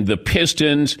and the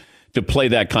Pistons to play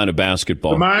that kind of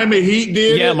basketball. The Miami Heat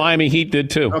did. Yeah, Miami Heat did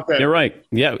too. Okay. You're right.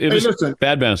 Yeah, it was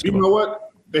bad basketball. You know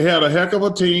what? They had a heck of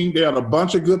a team. They had a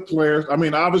bunch of good players. I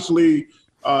mean, obviously,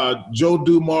 Joe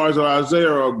Dumars and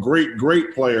Isaiah are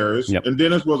great players. Yep. And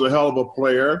Dennis was a hell of a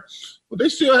player. But they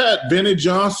still had Benny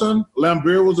Johnson.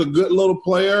 Lambeer was a good little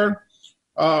player.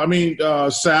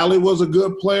 Sally was a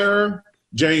good player.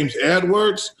 James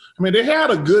Edwards. I mean, they had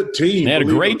a good team. They had a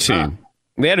great team.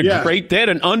 They had They had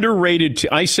an underrated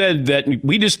I said that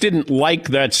we just didn't like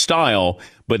that style,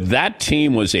 but that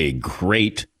team was a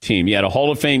great team. You had a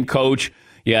Hall of Fame coach.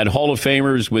 You had Hall of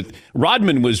Famers with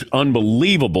Rodman was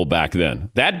unbelievable back then.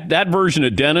 That version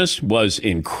of Dennis was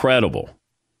incredible.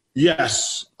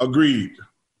 Yes, agreed.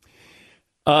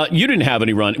 You didn't have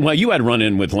any run. Well, you had run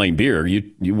in with Lane Beer.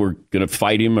 You were going to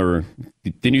fight him, or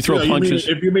didn't you throw punches?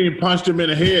 If you mean punched him in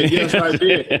the head, yes, I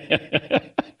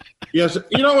did. Yes,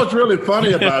 you know what's really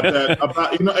funny about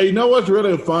that? You know what's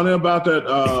really funny about that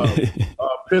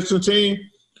Piston team?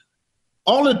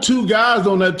 Only two guys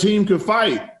on that team could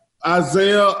fight: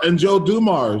 Isaiah and Joe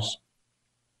Dumars.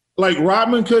 Like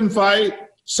Rodman couldn't fight,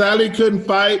 Sally couldn't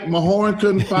fight, Mahorn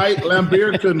couldn't fight,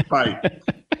 Lambeer couldn't fight.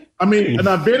 I mean,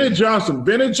 now Benny Johnson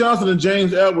and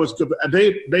James Edwards,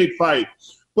 they'd fight.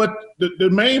 But the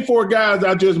main four guys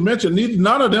I just mentioned,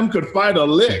 none of them could fight a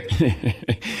lick.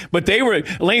 But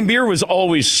Lane Beer was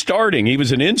always starting. He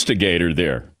was an instigator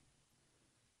there.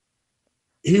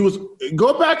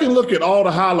 Go back and look at all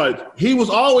the highlights. He was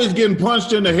always getting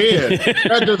punched in the head.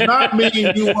 That does not mean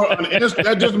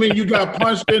that just means you got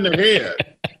punched in the head.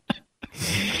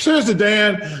 Seriously,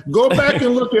 Dan, go back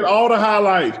and look at all the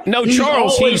highlights. No,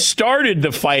 Charles, he started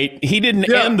the fight. He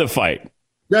didn't end the fight.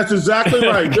 That's exactly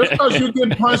right. Just because you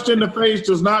get punched in the face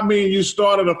does not mean you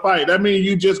started a fight. That means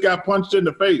you just got punched in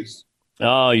the face.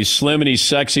 Oh, he's slim and he's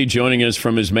sexy. Joining us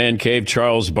from his man cave,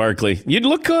 Charles Barkley. You'd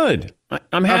look good.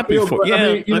 I'm happy for you.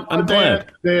 I'm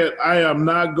glad. Dan, I am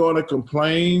not going to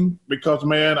complain because,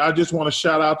 man, I just want to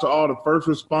shout out to all the first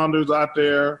responders out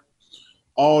there,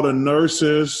 all the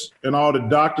nurses and all the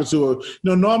doctors who are,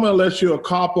 normally unless you're a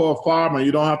cop or a fireman,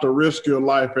 you don't have to risk your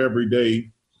life every day.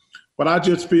 But I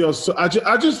just feel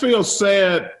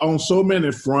sad on so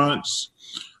many fronts.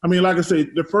 I mean, like I say,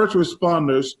 the first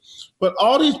responders, but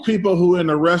all these people who are in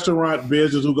the restaurant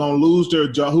business who are going to lose their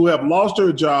job, who have lost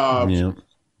their jobs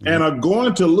and are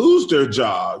going to lose their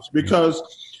jobs because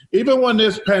even when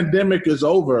this pandemic is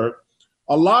over,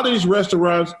 a lot of these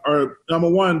restaurants are, number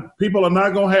one, people are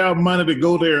not going to have money to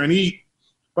go there and eat,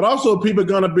 but also people are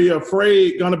going to be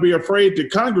afraid to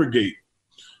congregate.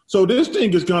 So this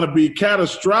thing is going to be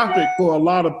catastrophic for a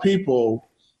lot of people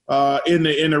in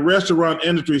the restaurant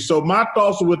industry. So my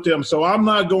thoughts are with them. So I'm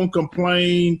not going to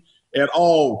complain at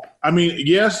all. I mean,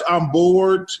 yes, I'm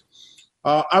bored.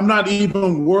 I'm not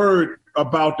even worried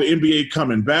about the NBA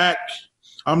coming back.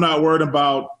 I'm not worried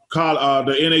about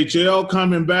the NHL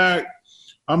coming back.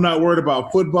 I'm not worried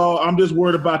about football. I'm just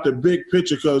worried about the big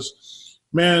picture because,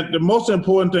 man, the most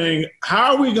important thing,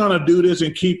 how are we going to do this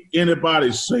and keep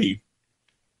anybody safe?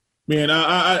 Man,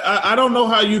 I don't know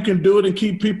how you can do it and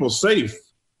keep people safe.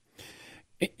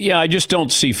 Yeah, I just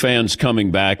don't see fans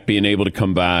coming back, being able to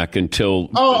come back until.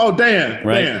 Dan,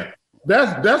 right? Dan,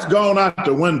 that's gone out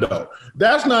the window.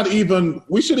 That's not even.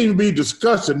 We shouldn't even be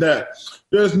discussing that.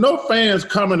 There's no fans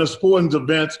coming to sporting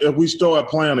events if we start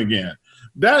playing again.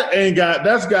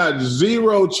 That's got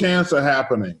zero chance of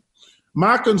happening.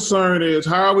 My concern is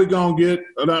how are we going to get.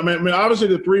 I mean, obviously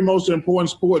the three most important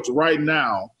sports right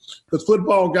now, because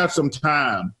football got some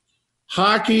time.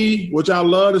 Hockey, which I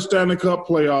love, the Stanley Cup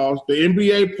playoffs, the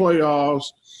NBA playoffs,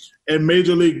 and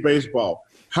Major League Baseball.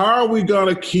 How are we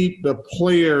going to keep the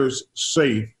players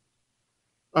safe?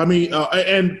 I mean,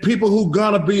 and people who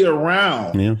going to be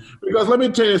around. Yeah. Because let me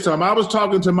tell you something. I was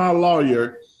talking to my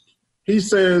lawyer. He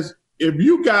says, if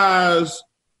you guys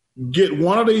get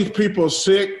one of these people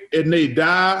sick and they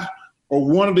die, or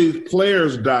one of these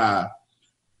players die,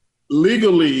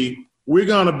 legally, we're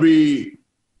going to be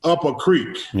up a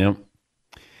creek. Yep.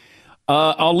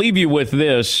 I'll leave you with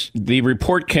this. The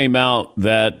report came out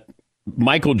that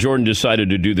Michael Jordan decided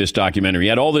to do this documentary. He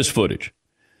had all this footage.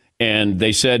 And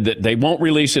they said that they won't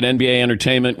release it. NBA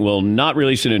Entertainment will not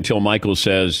release it until Michael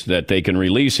says that they can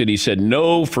release it. He said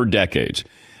no for decades.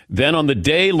 Then on the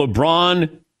day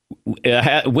LeBron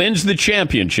wins the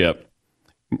championship,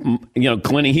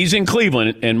 he's in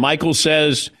Cleveland, and Michael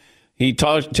says,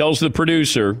 tells the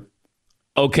producer,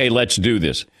 okay, let's do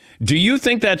this. Do you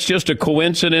think that's just a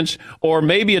coincidence, or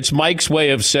maybe it's Mike's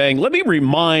way of saying, let me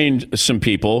remind some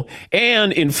people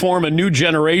and inform a new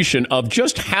generation of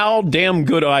just how damn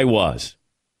good I was?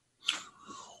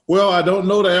 Well, I don't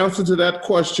know the answer to that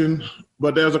question,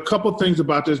 but there's a couple things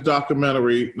about this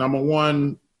documentary. Number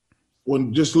one,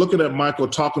 when just looking at Michael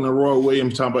talking to Roy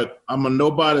Williams, talking about,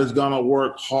 nobody's going to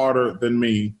work harder than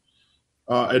me,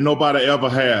 and nobody ever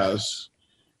has.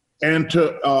 And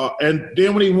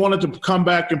then when he wanted to come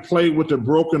back and play with a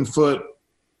broken foot,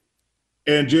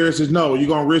 and Jerry says, no, you're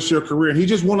going to risk your career. And he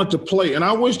just wanted to play. And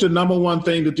I wish the number one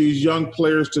thing that these young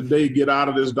players today get out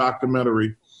of this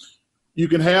documentary, you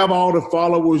can have all the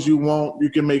followers you want.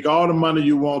 You can make all the money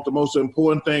you want. The most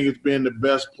important thing is being the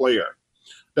best player.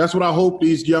 That's what I hope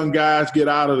these young guys get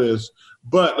out of this.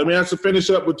 But let me have to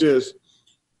finish up with this.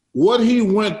 What he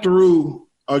went through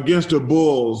against the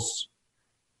Bulls,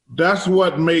 that's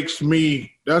what to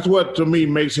me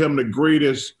makes him the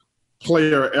greatest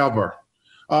player ever.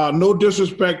 No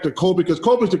disrespect to Kobe, because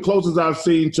Kobe's the closest I've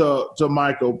seen to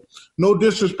Michael. No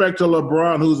disrespect to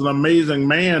LeBron, who's an amazing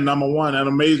man, number one, an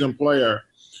amazing player.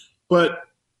 But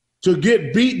to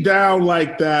get beat down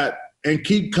like that and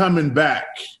keep coming back,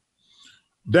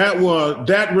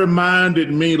 that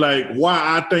reminded me like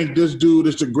why I think this dude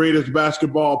is the greatest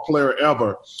basketball player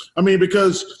ever. I mean,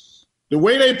 because the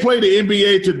way they play the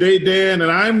NBA today, Dan, and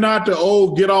I'm not the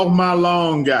old get off my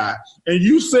lawn guy, and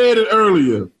you said it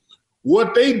earlier,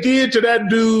 what they did to that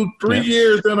dude 3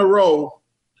 years in a row,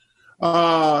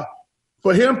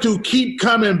 for him to keep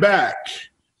coming back,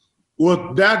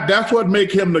 well, that's what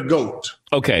make him the GOAT.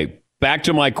 Okay, back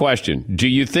to my question. Do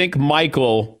you think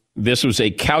Michael, this was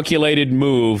a calculated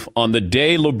move on the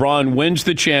day LeBron wins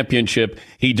the championship,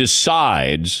 he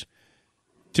decides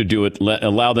to do it,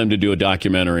 allow them to do a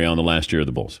documentary on the last year of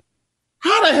the Bulls?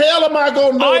 How the hell am I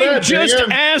going to know that? I just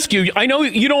ask you. I know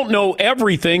you don't know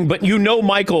everything, but you know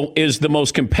Michael is the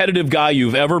most competitive guy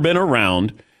you've ever been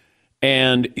around.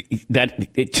 And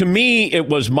to me, it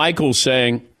was Michael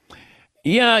saying,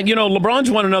 yeah, LeBron's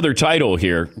won another title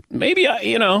here. Maybe,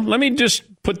 let me just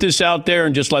put this out there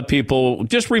and just let people,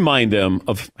 just remind them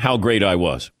of how great I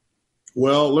was.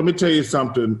 Well, let me tell you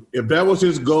something. If that was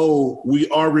his goal, we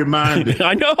are reminded.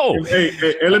 I know.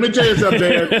 Hey, let me tell you something,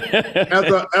 Dan.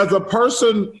 As a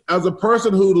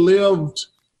person who lived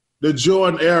the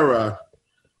Jordan era,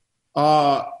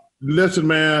 listen,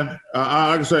 man.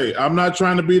 Like I say, I'm not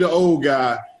trying to be the old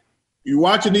guy. You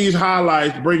watching these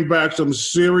highlights bring back some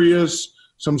serious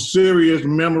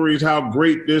memories. How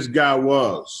great this guy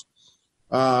was.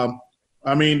 I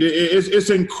mean, it's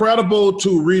incredible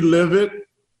to relive it.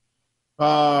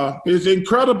 It's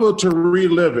incredible to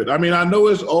relive it. I mean, I know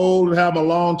it's old and happened a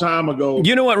long time ago.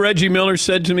 You know what Reggie Miller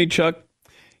said to me, Chuck?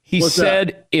 He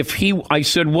said, I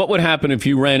said, what would happen if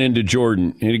you ran into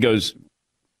Jordan? And he goes,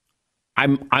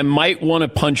 I might want to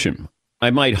punch him. I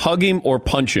might hug him or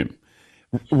punch him.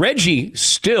 Reggie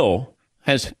still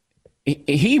has,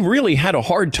 he really had a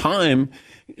hard time,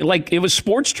 like it was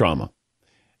sports trauma.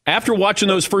 After watching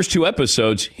those first 2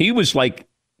 episodes, he was like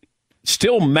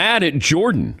still mad at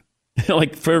Jordan,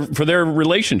 like for their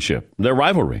relationship, their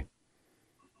rivalry.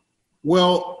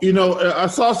 Well, I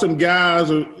saw some guys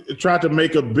who tried to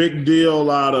make a big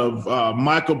deal out of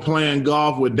Michael playing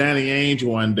golf with Danny Ainge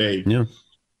one day. Yeah.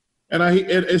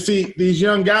 And see, these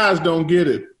young guys don't get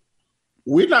it.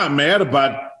 We're not mad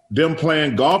about them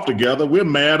playing golf together. We're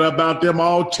mad about them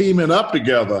all teaming up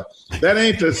together. That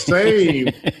ain't the same.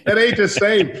 That ain't the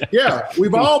same. Yeah,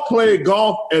 we've all played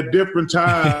golf at different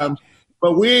times,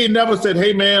 but we ain't never said,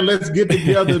 hey, man, let's get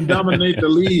together and dominate the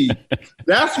league.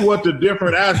 That's what the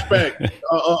different aspect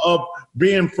of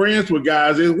being friends with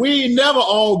guys is. We ain't never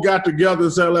all got together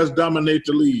and said, let's dominate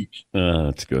the league.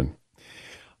 That's good.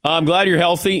 I'm glad you're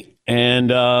healthy, and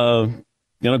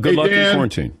good luck in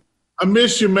quarantine. I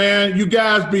miss you, man. You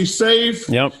guys be safe.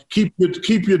 Yep. Keep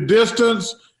your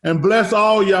distance, and bless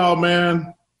all y'all,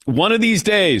 man. One of these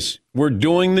days, we're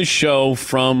doing the show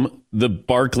from the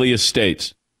Barkley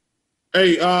Estates.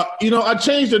 Hey, I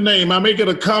changed the name. I make it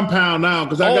a compound now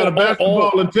because I got a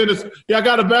basketball and tennis. Yeah, I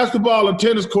got a basketball and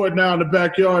tennis court now in the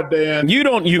backyard, Dan. You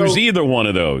don't use either one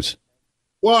of those.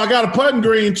 Well, I got a putting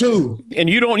green, too. And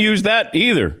you don't use that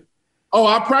either. Oh,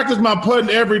 I practice my putting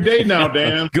every day now,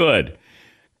 Dan. Good.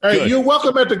 Hey, Good. You're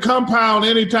welcome at the compound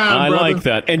anytime, brother. I like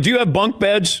that. And do you have bunk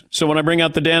beds? So when I bring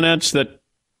out the Danettes that...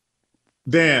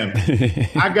 Dan,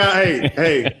 I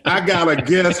got a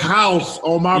guest house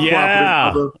on my property,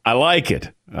 brother. I like it.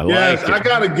 I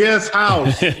got a guest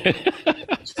house.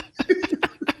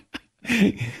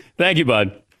 Thank you,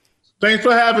 bud. Thanks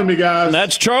for having me, guys. And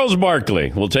that's Charles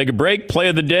Barkley. We'll take a break. Play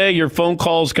of the day. Your phone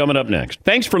calls coming up next.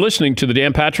 Thanks for listening to the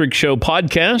Dan Patrick Show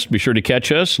podcast. Be sure to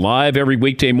catch us live every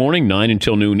weekday morning, 9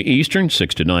 until noon Eastern,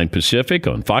 6 to 9 Pacific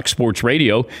on Fox Sports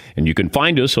Radio. And you can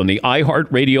find us on the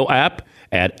iHeartRadio app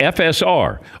at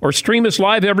FSR or stream us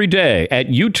live every day at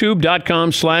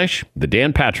youtube.com/The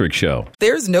Dan Patrick Show.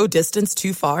 There's no distance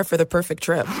too far for the perfect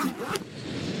trip.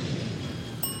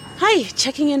 Hi,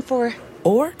 checking in for...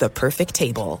 Or the perfect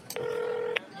table.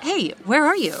 Hey, where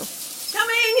are you?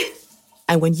 Coming!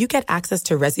 And when you get access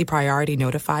to Resi Priority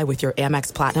Notify with your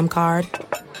Amex Platinum card...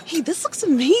 Hey, this looks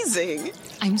amazing.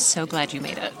 I'm so glad you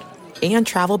made it. And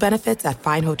travel benefits at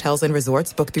fine hotels and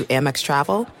resorts booked through Amex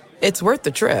Travel, it's worth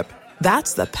the trip.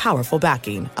 That's the powerful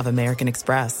backing of American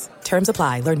Express. Terms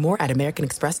apply. Learn more at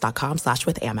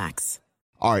americanexpress.com/withAmex.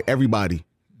 All right, everybody,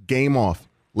 game off.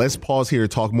 Let's pause here to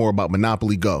talk more about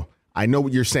Monopoly Go. I know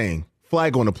what you're saying.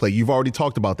 Flag on the play. You've already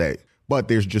talked about that. But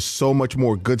there's just so much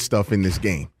more good stuff in this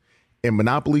game. In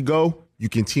Monopoly Go, you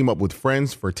can team up with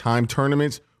friends for time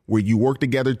tournaments where you work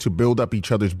together to build up each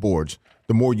other's boards.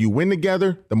 The more you win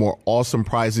together, the more awesome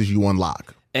prizes you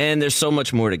unlock. And there's so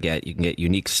much more to get. You can get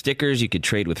unique stickers. You could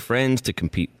trade with friends to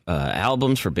compete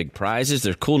albums for big prizes.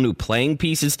 There's cool new playing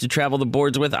pieces to travel the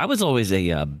boards with. I was always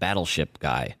a battleship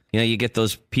guy. You get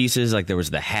those pieces, like there was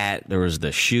the hat, there was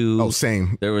the shoe. Oh,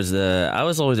 same. I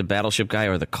was always a battleship guy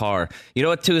or the car. You know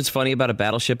what, too, is funny about a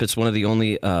battleship? It's one of the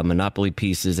only Monopoly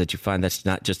pieces that you find that's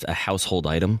not just a household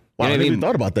item. Wow, I never even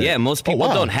thought about that. Yeah, most people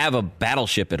don't have a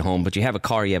battleship at home, but you have a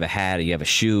car, you have a hat, you have a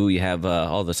shoe, you have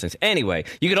all those things. Anyway,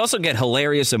 you could also get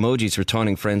hilarious emojis for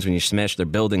taunting friends when you smash their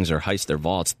buildings or heist their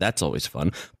vaults. That's always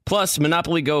fun. Plus,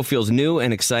 Monopoly Go feels new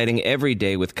and exciting every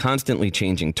day with constantly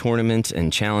changing tournaments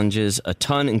and challenges. A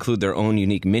ton include their own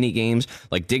unique mini games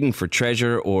like digging for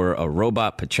treasure or a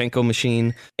robot Pachinko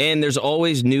machine. And there's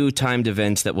always new timed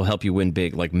events that will help you win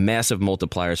big, like massive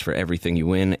multipliers for everything you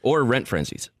win or rent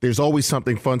frenzies. There's always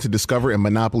something fun to discover in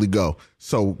Monopoly Go.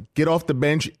 So get off the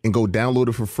bench and go download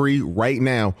it for free right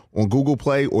now on Google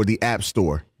Play or the App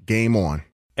Store. Game on.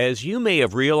 As you may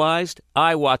have realized,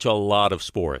 I watch a lot of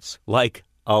sports, like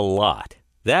a lot.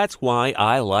 That's why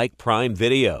I like Prime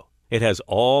Video. It has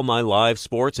all my live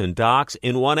sports and docs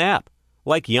in one app,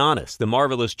 like Giannis, The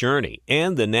Marvelous Journey,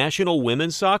 and the National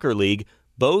Women's Soccer League,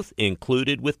 both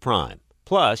included with Prime.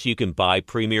 Plus, you can buy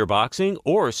Premier Boxing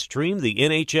or stream the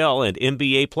NHL and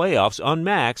NBA playoffs on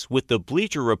Max with the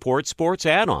Bleacher Report Sports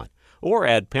add-on, or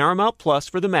add Paramount Plus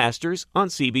for the Masters on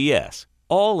CBS.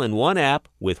 All in one app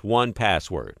with one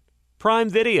password. Prime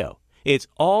Video. It's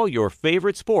all your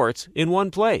favorite sports in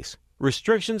one place.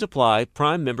 Restrictions apply.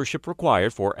 Prime membership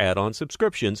required for add-on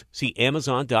subscriptions. See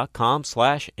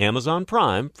Amazon.com/Amazon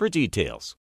Prime for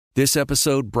details. This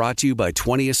episode brought to you by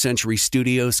 20th Century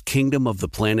Studios' Kingdom of the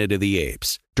Planet of the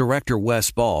Apes. Director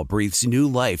Wes Ball breathes new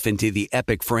life into the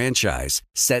epic franchise,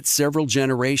 set several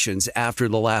generations after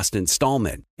the last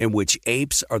installment, in which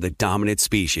apes are the dominant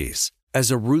species. As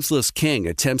a ruthless king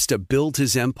attempts to build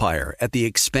his empire at the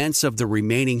expense of the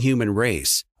remaining human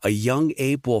race, a young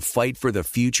ape will fight for the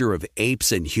future of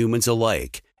apes and humans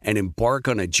alike and embark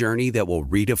on a journey that will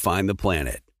redefine the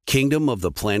planet. Kingdom of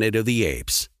the Planet of the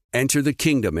Apes. Enter the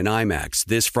kingdom in IMAX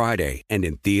this Friday and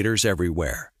in theaters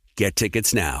everywhere. Get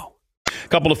tickets now. A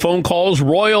couple of phone calls.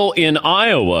 Royal in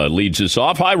Iowa leads us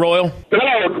off. Hi, Royal.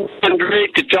 Hello.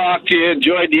 Great to talk to you.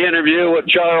 Enjoyed the interview with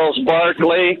Charles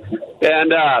Barkley.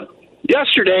 And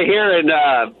yesterday here in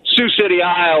Sioux City,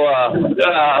 Iowa,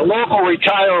 a local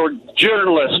retired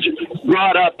journalist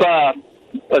brought up a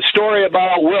story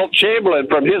about Wilt Chamberlain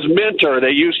from his mentor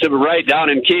that used to write down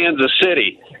in Kansas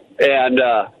City. And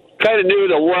kind of knew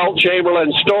the Wilt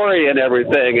Chamberlain story and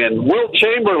everything. And Wilt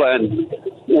Chamberlain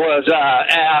was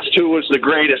asked who was the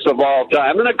greatest of all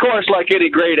time. And, of course, like any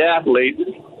great athlete,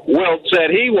 Wilt said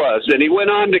he was. And he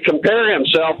went on to compare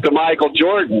himself to Michael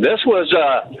Jordan. This was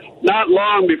not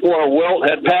long before Wilt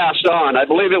had passed on. I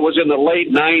believe it was in the late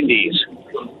 90s.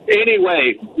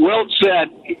 Anyway, Wilt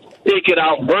said he could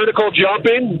out vertical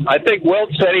jumping. I think Wilt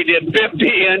said he did 50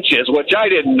 inches, which I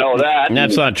didn't know that.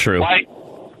 That's not true.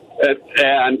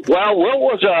 And Wilt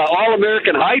was an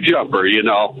All-American high jumper, you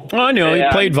know. Oh, I know he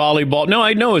played volleyball. No,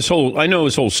 I know his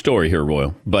whole story here,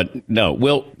 Royal. But no,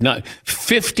 Wilt not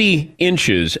 50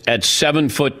 inches at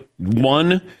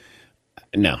 7'1".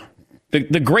 No,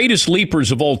 the greatest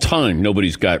leapers of all time.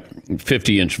 Nobody's got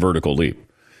 50-inch vertical leap.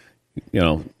 You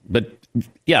know, but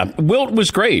yeah, Wilt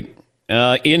was great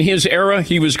in his era.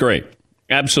 He was great,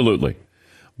 absolutely.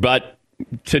 But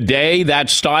today,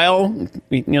 that style,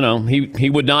 you know, he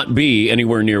would not be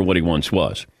anywhere near what he once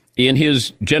was. In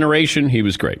his generation, he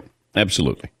was great.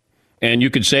 Absolutely. And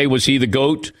you could say, was he the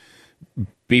GOAT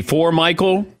before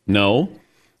Michael? No,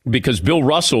 because Bill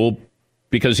Russell,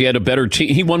 because he had a better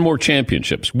team, he won more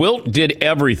championships. Wilt did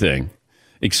everything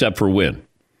except for win.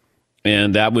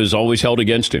 And that was always held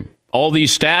against him. All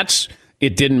these stats,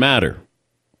 it didn't matter.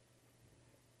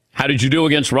 How did you do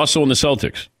against Russell and the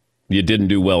Celtics? You didn't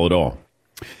do well at all.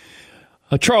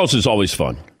 Charles is always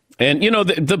fun. And, you know,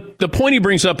 the point he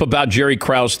brings up about Jerry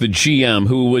Krause, the GM,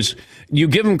 who was, you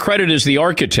give him credit as the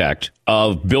architect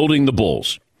of building the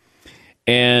Bulls.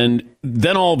 And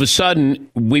then all of a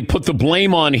sudden, we put the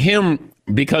blame on him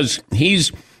because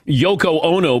he's Yoko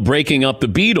Ono breaking up the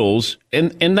Beatles.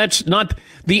 And that's not,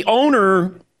 the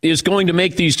owner is going to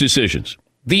make these decisions.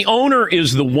 The owner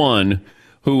is the one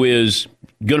who is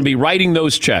going to be writing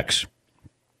those checks.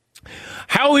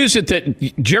 How is it that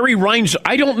Jerry Reinsdorf,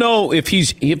 I don't know if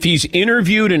he's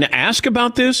interviewed and asked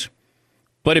about this,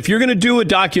 but if you're going to do a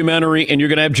documentary and you're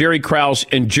going to have Jerry Krause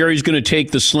and Jerry's going to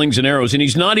take the slings and arrows and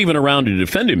he's not even around to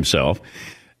defend himself,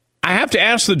 I have to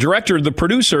ask the director, the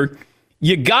producer,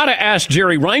 you got to ask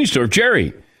Jerry Reinsdorf,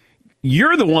 Jerry,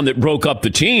 you're the one that broke up the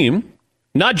team,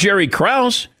 not Jerry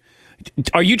Krause.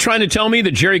 Are you trying to tell me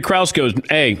that Jerry Krause goes,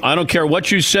 hey, I don't care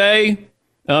what you say,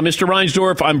 Mr.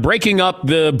 Reinsdorf, I'm breaking up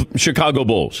the Chicago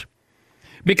Bulls?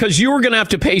 Because you were going to have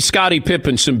to pay Scottie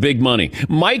Pippen some big money.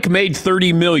 Mike made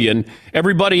 $30 million.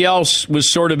 Everybody else was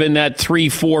sort of in that $3,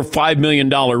 $4, $5 million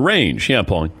range. Yeah,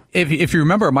 Paulie. If you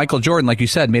remember, Michael Jordan, like you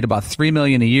said, made about $3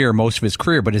 million a year most of his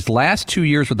career. But his last 2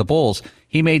 years with the Bulls,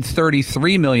 he made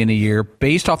 $33 million a year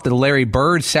based off the Larry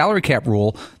Bird salary cap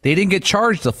rule. They didn't get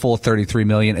charged the full $33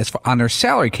 million on their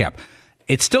salary cap.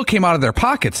 It still came out of their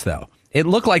pockets, though. It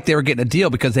looked like they were getting a deal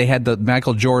because they had the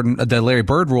the Larry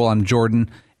Bird rule on Jordan,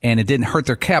 and it didn't hurt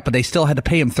their cap, but they still had to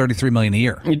pay him $33 million a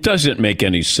year. It doesn't make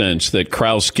any sense that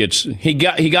Krause he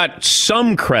got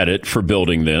some credit for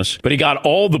building this, but he got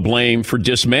all the blame for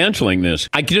dismantling this.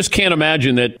 I just can't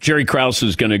imagine that Jerry Krause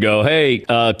is going to go, hey,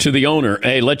 to the owner,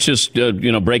 hey, let's just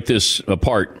break this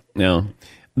apart now.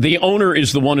 The owner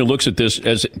is the one who looks at this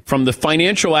as from the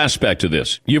financial aspect of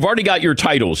this. You've already got your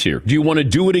titles here. Do you want to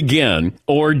do it again,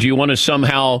 or do you want to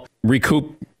somehow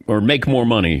recoup or make more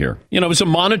money here? It's a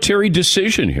monetary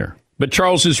decision here. But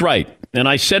Charles is right. And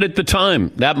I said at the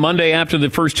time, that Monday after the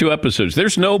first two episodes,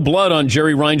 there's no blood on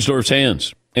Jerry Reinsdorf's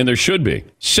hands. And there should be.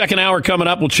 Second hour coming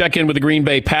up, we'll check in with the Green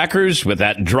Bay Packers with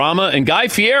that drama. And Guy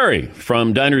Fieri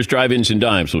from Diners, Drive-Ins, and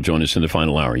Dimes will join us in the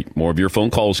final hour. More of your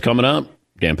phone calls coming up.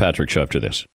 Dan Patrick Show after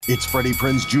this. It's Freddie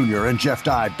Prinze Jr. and Jeff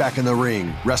Dye back in the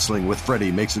ring. Wrestling with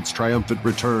Freddie makes its triumphant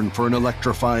return for an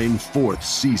electrifying fourth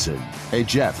season. Hey,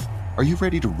 Jeff, Are you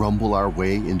ready to rumble our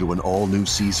way into an all-new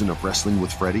season of Wrestling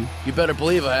with Freddie? You better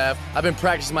believe I have. I've been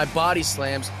practicing my body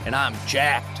slams, and I'm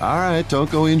jacked. All right,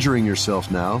 don't go injuring yourself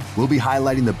now. We'll be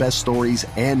highlighting the best stories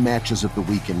and matches of the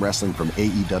week in wrestling from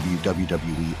AEW,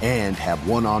 WWE, and have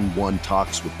one-on-one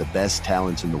talks with the best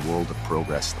talents in the world of pro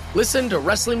wrestling. Listen to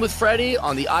Wrestling with Freddie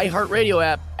on the iHeartRadio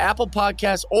app, Apple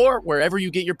Podcasts, or wherever you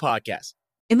get your podcasts.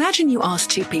 Imagine you ask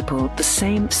two people the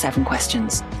same 7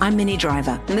 questions. I'm Minnie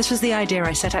Driver, and this was the idea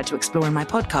I set out to explore in my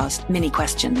podcast, Mini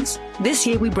Questions. This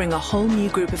year, we bring a whole new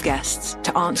group of guests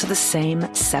to answer the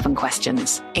same 7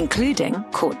 questions, including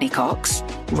Courtney Cox,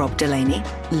 Rob Delaney,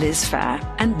 Liz Phair,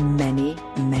 and many,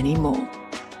 many more.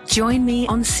 Join me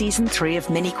on Season 3 of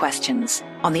Mini Questions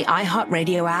on the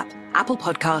iHeartRadio app, Apple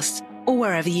Podcasts, or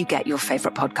wherever you get your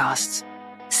favorite podcasts.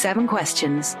 7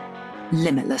 questions,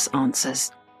 limitless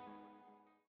answers.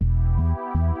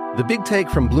 The Big Take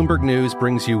from Bloomberg News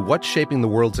brings you what's shaping the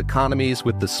world's economies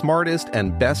with the smartest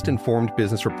and best-informed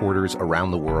business reporters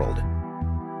around the world.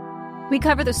 We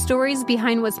cover the stories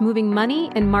behind what's moving money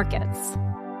and markets,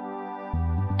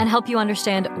 and help you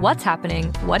understand what's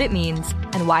happening, what it means,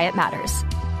 and why it matters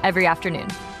every afternoon.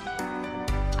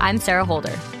 I'm Sarah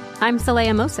Holder. I'm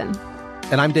Saleha Mohsin.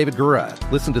 And I'm David Gura.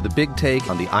 Listen to The Big Take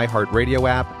on the iHeartRadio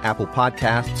app, Apple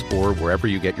Podcasts, or wherever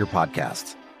you get your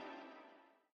podcasts.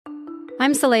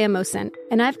 I'm Saleha Mohsin,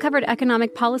 and I've covered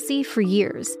economic policy for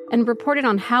years and reported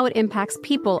on how it impacts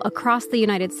people across the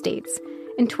United States.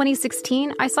 In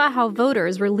 2016, I saw how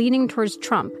voters were leaning towards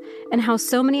Trump and how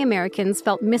so many Americans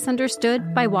felt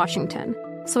misunderstood by Washington.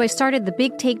 So I started The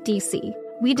Big Take DC.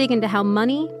 We dig into how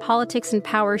money, politics, and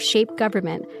power shape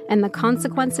government and the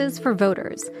consequences for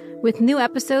voters. With new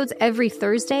episodes every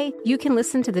Thursday, you can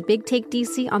listen to The Big Take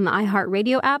DC on the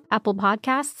iHeartRadio app, Apple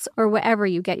Podcasts, or wherever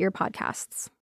you get your podcasts.